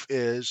proof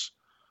is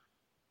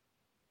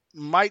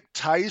Mike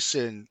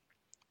Tyson,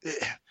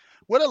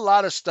 with a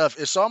lot of stuff,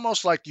 it's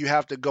almost like you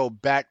have to go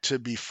back to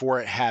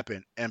before it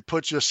happened and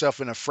put yourself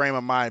in a frame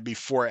of mind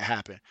before it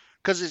happened.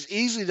 Because it's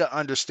easy to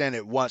understand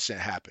it once it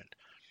happened.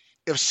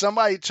 If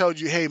somebody told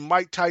you, hey,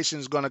 Mike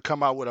Tyson's going to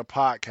come out with a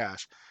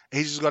podcast, and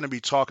he's just going to be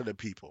talking to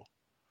people,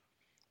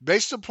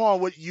 based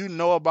upon what you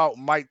know about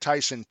Mike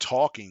Tyson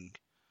talking,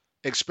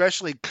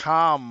 especially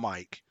calm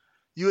Mike,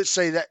 you would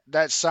say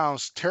that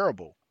sounds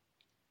terrible.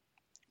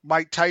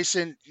 Mike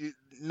Tyson,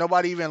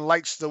 nobody even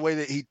likes the way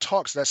that he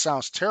talks. That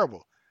sounds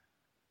terrible.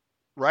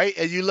 Right?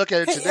 And you look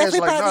at it today, it's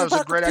like, no, it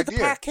was a great idea.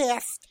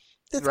 Podcast.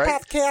 This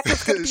right? podcast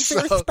is going to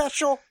be very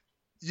special.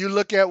 You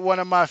look at one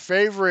of my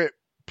favorite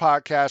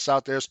podcasts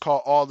out there. It's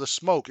called All the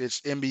Smoke.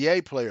 It's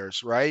NBA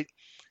players, right?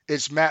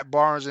 It's Matt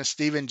Barnes and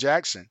Steven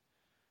Jackson.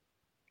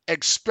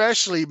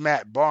 Especially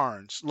Matt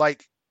Barnes.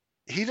 Like,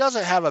 he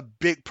doesn't have a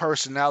big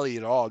personality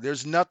at all.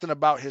 There's nothing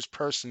about his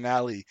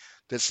personality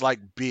that's like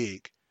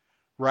big,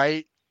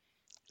 right?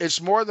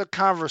 It's more the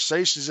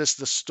conversations. It's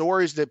the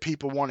stories that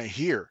people want to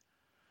hear.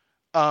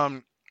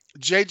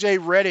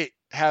 JJ Reddick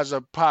has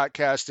a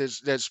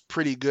podcast that's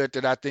pretty good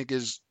that I think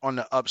is on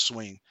the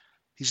upswing.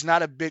 He's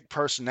not a big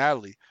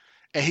personality.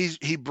 And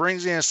he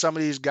brings in some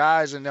of these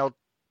guys and they'll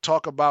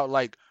talk about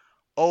like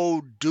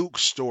old Duke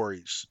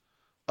stories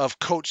of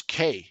Coach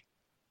K.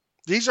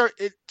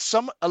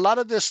 A lot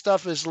of this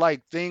stuff is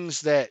like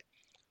things that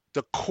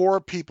the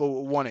core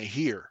people want to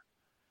hear.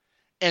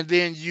 And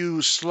then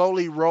you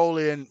slowly roll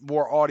in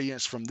more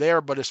audience from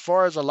there. But as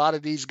far as a lot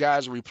of these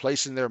guys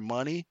replacing their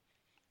money,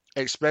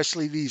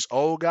 especially these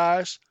old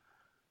guys,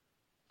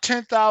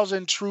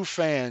 10,000 true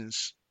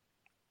fans,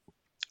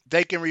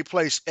 they can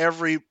replace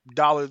every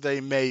dollar they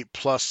made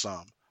plus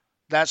some.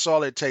 That's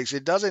all it takes.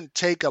 It doesn't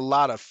take a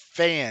lot of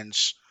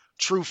fans,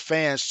 true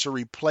fans, to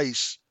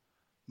replace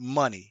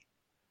money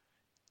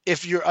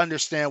if you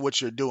understand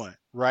what you're doing,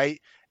 right?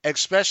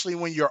 Especially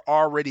when you're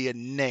already a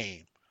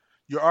name.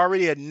 You're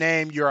already a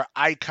name. You're an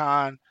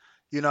icon.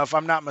 You know, if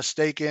I'm not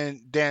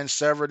mistaken, Dan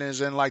Severn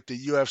is in like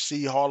the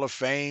UFC Hall of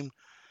Fame.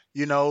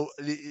 You know,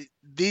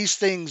 these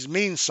things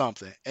mean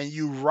something, and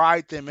you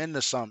ride them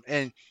into something.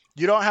 And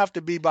you don't have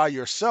to be by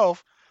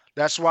yourself.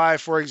 That's why,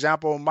 for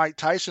example, Mike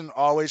Tyson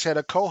always had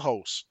a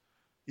co-host.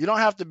 You don't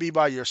have to be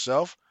by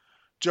yourself.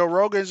 Joe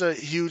Rogan's a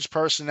huge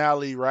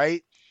personality,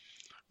 right?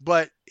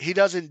 But he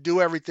doesn't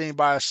do everything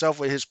by himself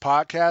with his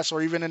podcast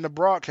or even in the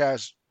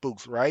broadcast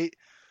booth, right?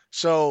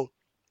 So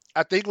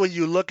I think when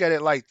you look at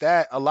it like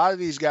that, a lot of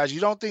these guys,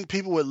 you don't think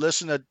people would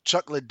listen to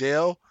Chuck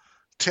Liddell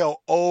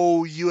tell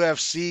old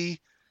UFC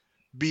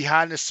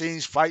behind the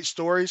scenes fight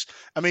stories.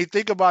 I mean,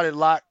 think about it,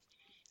 Locke.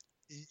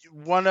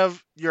 One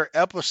of your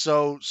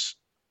episodes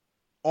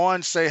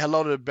on Say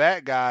Hello to the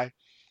Bad Guy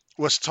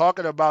was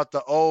talking about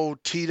the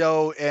old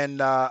Tito and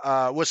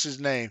what's his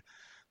name?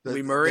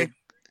 Lee Murray.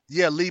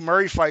 Yeah, Lee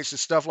Murray fights and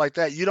stuff like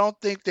that. You don't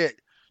think that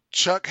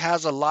Chuck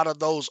has a lot of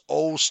those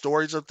old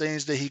stories of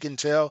things that he can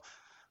tell,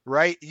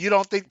 right? You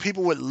don't think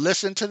people would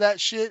listen to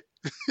that shit?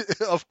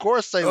 Of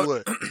course they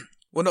would.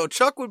 Well, no,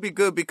 Chuck would be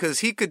good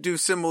because he could do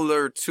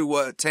similar to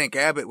what Tank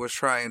Abbott was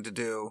trying to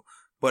do,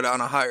 but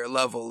on a higher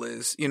level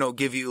is,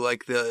 give you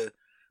like the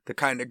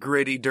kind of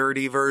gritty,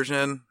 dirty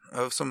version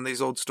of some of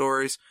these old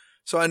stories.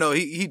 So I know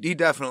he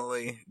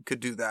definitely could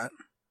do that.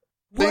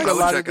 I think a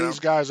lot of these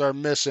guys are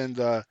missing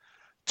the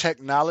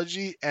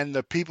technology and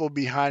the people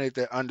behind it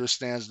that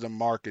understands the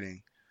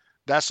marketing.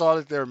 That's all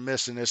that they're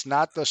missing. It's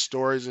not the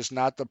stories, it's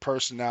not the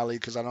personality,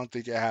 because I don't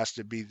think it has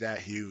to be that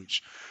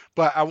huge.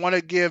 But I want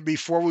to give,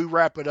 before we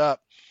wrap it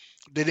up,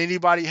 did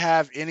anybody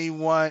have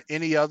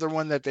any other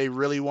one that they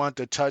really want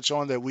to touch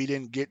on that we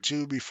didn't get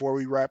to before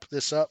we wrap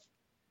this up?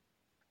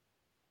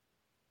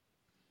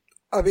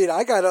 I mean,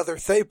 I got other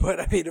things, but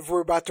I mean, if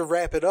we're about to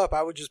wrap it up,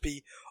 I would just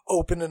be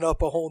opening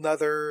up a whole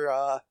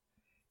nother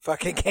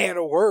fucking can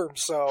of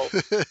worms. So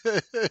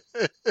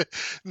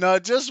no,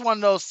 just one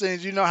of those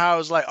things. You know how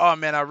it's like, oh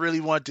man, I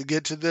really want to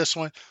get to this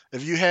one.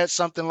 If you had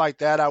something like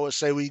that, I would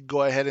say we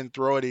go ahead and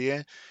throw it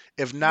in.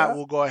 If not,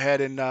 we'll go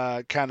ahead and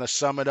kind of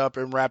sum it up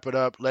and wrap it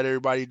up. Let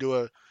everybody do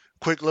a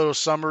quick little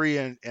summary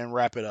and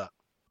wrap it up.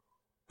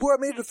 Well,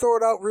 I mean, to throw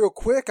it out real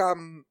quick,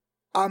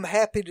 I'm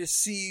happy to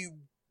see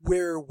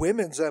where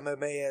women's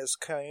MMA has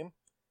came.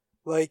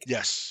 Like,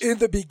 yes, in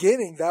the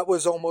beginning, that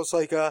was almost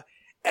like that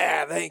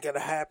ain't gonna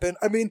happen.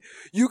 I mean,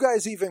 you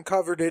guys even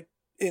covered it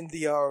in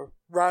the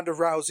Ronda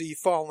Rousey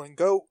Fallen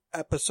Goat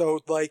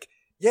episode. Like,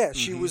 yeah,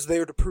 she was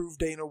there to prove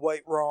Dana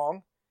White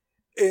wrong.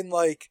 And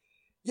like,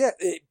 yeah,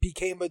 it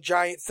became a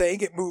giant thing.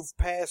 It moved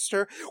past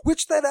her.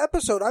 Which that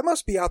episode, I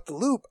must be out the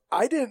loop.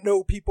 I didn't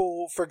know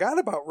people forgot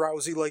about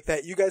Rousey like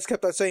that. You guys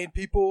kept on saying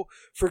people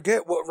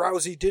forget what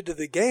Rousey did to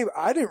the game.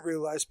 I didn't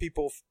realize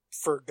people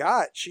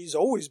forgot. She's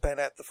always been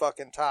at the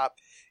fucking top.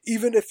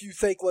 Even if you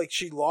think like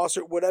she lost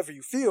or whatever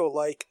you feel,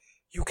 like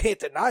you can't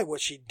deny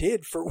what she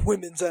did for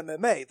women's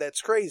MMA.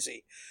 That's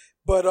crazy.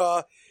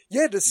 But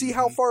yeah, to see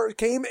how far it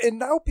came, and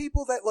now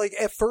people that like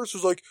at first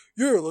was like,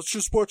 yeah, let's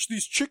just watch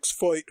these chicks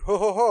fight, ha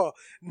ha ha.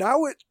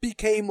 Now it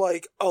became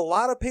like a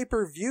lot of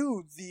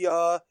pay-per-view.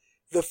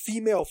 The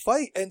female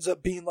fight ends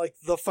up being like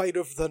the fight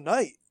of the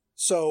night.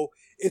 So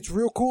it's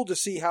real cool to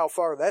see how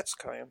far that's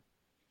come.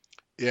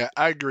 Yeah,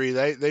 I agree.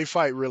 They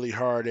fight really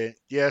hard. And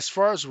yeah, as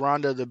far as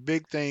Ronda, the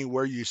big thing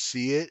where you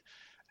see it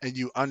and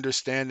you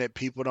understand that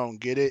people don't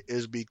get it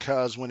is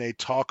because when they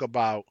talk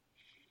about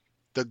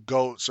the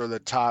GOATs or the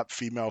top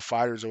female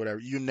fighters or whatever,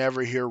 you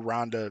never hear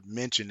Ronda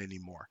mentioned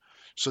anymore.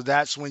 So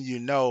that's when you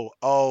know,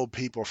 oh,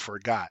 people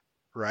forgot,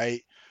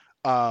 right?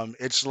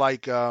 It's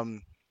like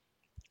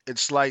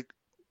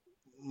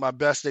my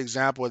best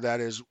example of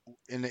that is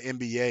in the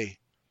NBA,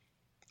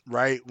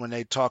 right? When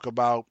they talk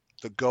about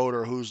the GOAT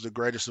or who's the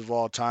greatest of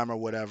all time or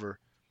whatever,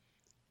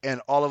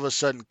 and all of a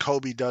sudden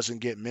Kobe doesn't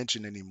get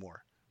mentioned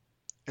anymore.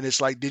 And it's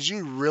like, did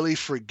you really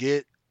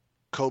forget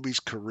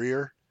Kobe's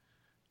career?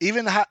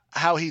 Even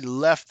how he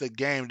left the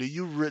game, did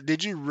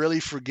you really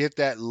forget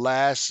that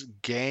last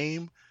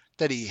game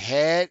that he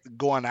had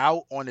going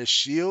out on his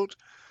shield?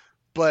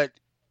 But,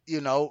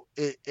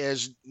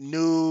 as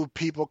new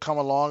people come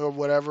along or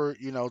whatever,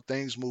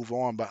 things move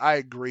on. But I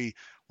agree,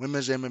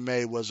 women's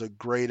MMA was a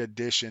great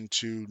addition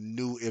to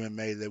new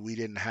MMA that we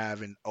didn't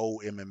have in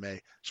old MMA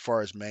as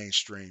far as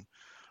mainstream.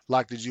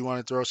 Locke, did you want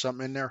to throw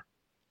something in there?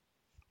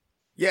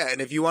 Yeah, and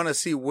if you want to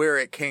see where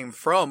it came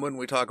from when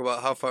we talk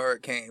about how far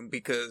it came,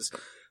 because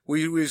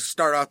we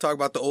start off talking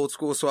about the old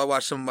school, so I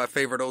watched some of my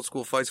favorite old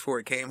school fights before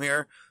it came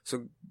here.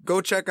 So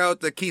go check out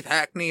the Keith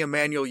Hackney,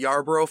 Emmanuel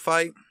Yarbrough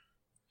fight.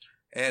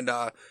 And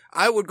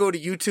I would go to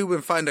YouTube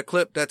and find a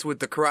clip that's with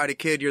the Karate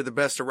Kid, You're the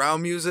Best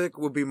Around music,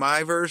 would be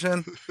my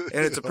version.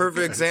 And it's a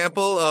perfect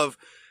example of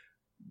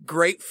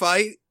great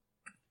fight,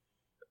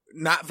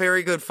 not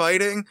very good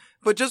fighting.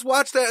 But just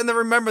watch that and then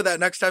remember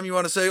that next time you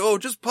want to say, oh,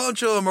 just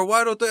punch him, or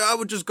why don't they? I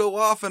would just go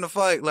off in a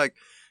fight. Like,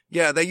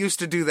 yeah, they used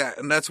to do that,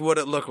 and that's what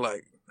it looked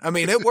like. I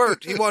mean, it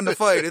worked. He won the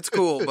fight. It's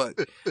cool,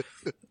 but,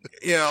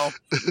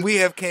 we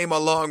have came a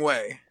long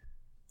way.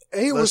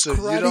 Hey, it was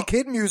Karate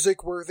Kid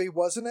music worthy,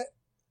 wasn't it?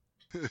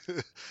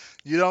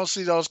 You don't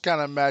see those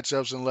kind of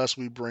matchups unless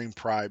we bring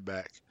Pride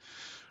back.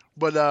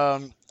 But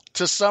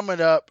to sum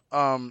it up,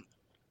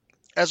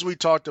 as we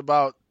talked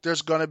about,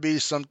 there's going to be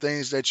some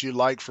things that you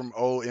like from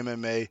old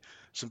MMA,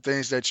 some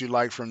things that you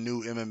like from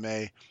new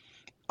MMA.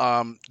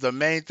 The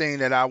main thing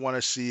that I want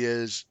to see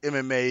is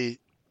MMA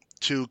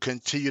to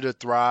continue to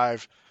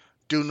thrive,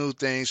 do new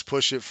things,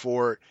 push it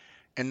forward,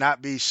 and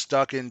not be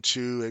stuck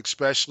into,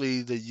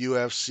 especially the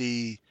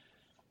UFC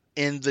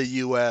in the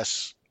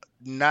US,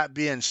 not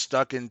being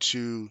stuck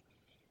into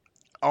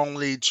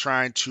only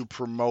trying to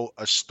promote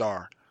a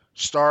star.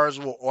 Stars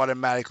will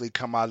automatically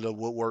come out of the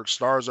woodwork.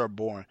 Stars are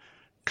born.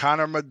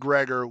 Conor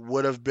McGregor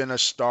would have been a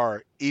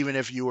star even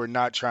if you were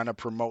not trying to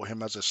promote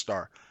him as a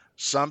star.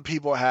 Some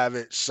people have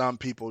it, some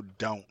people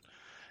don't.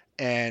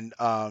 And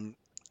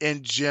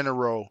in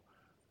general,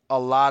 a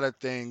lot of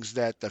things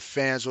that the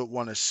fans would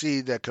want to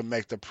see that could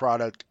make the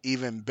product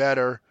even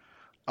better.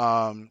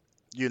 I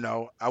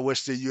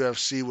wish the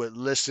UFC would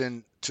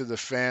listen to the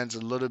fans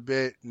a little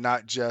bit,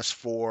 not just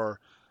for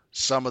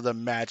some of the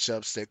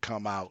matchups that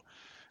come out.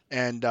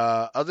 And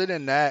other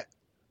than that,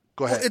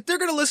 go ahead. Well, if they're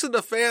gonna listen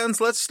to fans,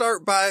 let's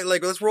start by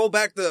let's roll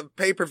back the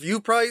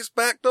pay-per-view price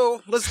back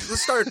though. Let's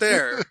start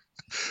there.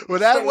 Well,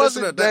 that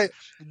wasn't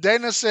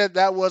Dana said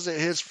that wasn't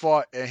his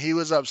fault, and he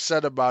was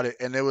upset about it,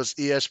 and it was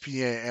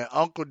ESPN. And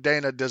Uncle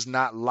Dana does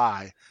not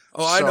lie.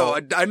 Oh, I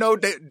know.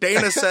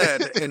 Dana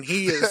said, and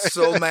he is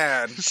so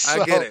mad.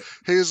 I get it.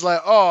 He was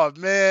like, "Oh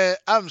man,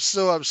 I'm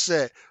so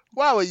upset.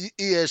 Why would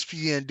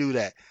ESPN do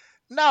that?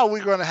 Now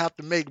we're gonna have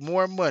to make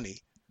more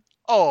money."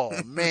 Oh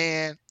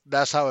man,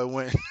 that's how it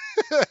went.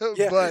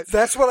 Yeah, but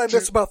that's what I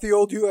miss about the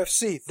old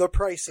UFC: the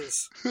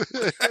prices.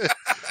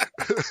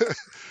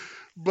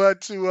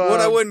 But what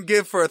I wouldn't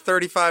give for a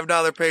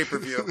 $35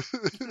 pay-per-view.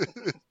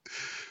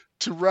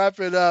 To wrap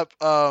it up,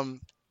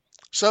 some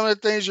of the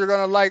things you're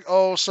gonna like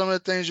old, some of the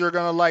things you're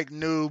gonna like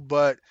new.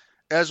 But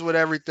as with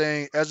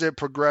everything, as it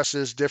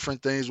progresses,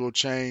 different things will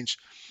change.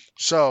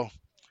 So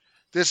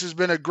this has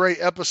been a great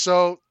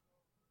episode.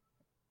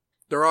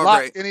 They're all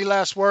great. Any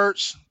last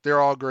words? They're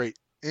all great.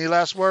 Any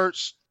last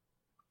words?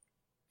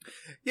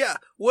 Yeah,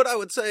 what I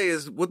would say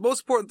is, the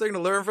most important thing to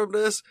learn from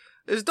this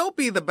is don't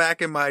be the back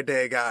in my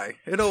day guy.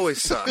 It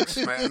always sucks,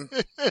 man.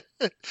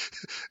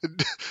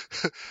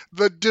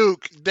 The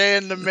Duke,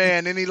 Dan the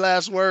Man. Any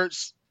last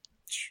words?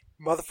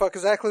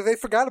 Motherfuckers act like they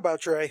forgot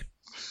about Trey.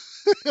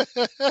 All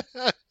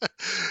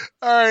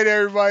right,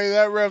 everybody.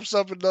 That wraps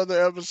up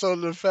another episode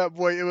of the Fat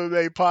Boy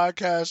MMA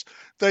podcast.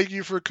 Thank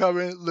you for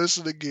coming.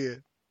 Listen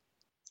again.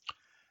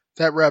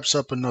 That wraps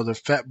up another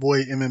Fat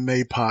Boy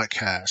MMA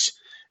podcast.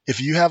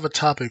 If you have a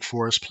topic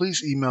for us,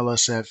 please email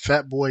us at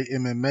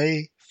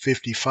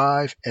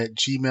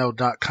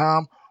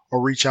fatboymma55@gmail.com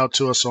or reach out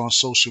to us on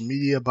social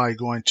media by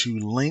going to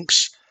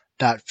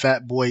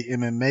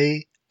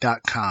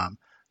links.fatboymma.com.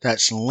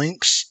 That's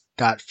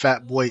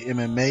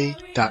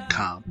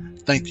links.fatboymma.com.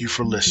 Thank you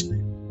for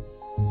listening.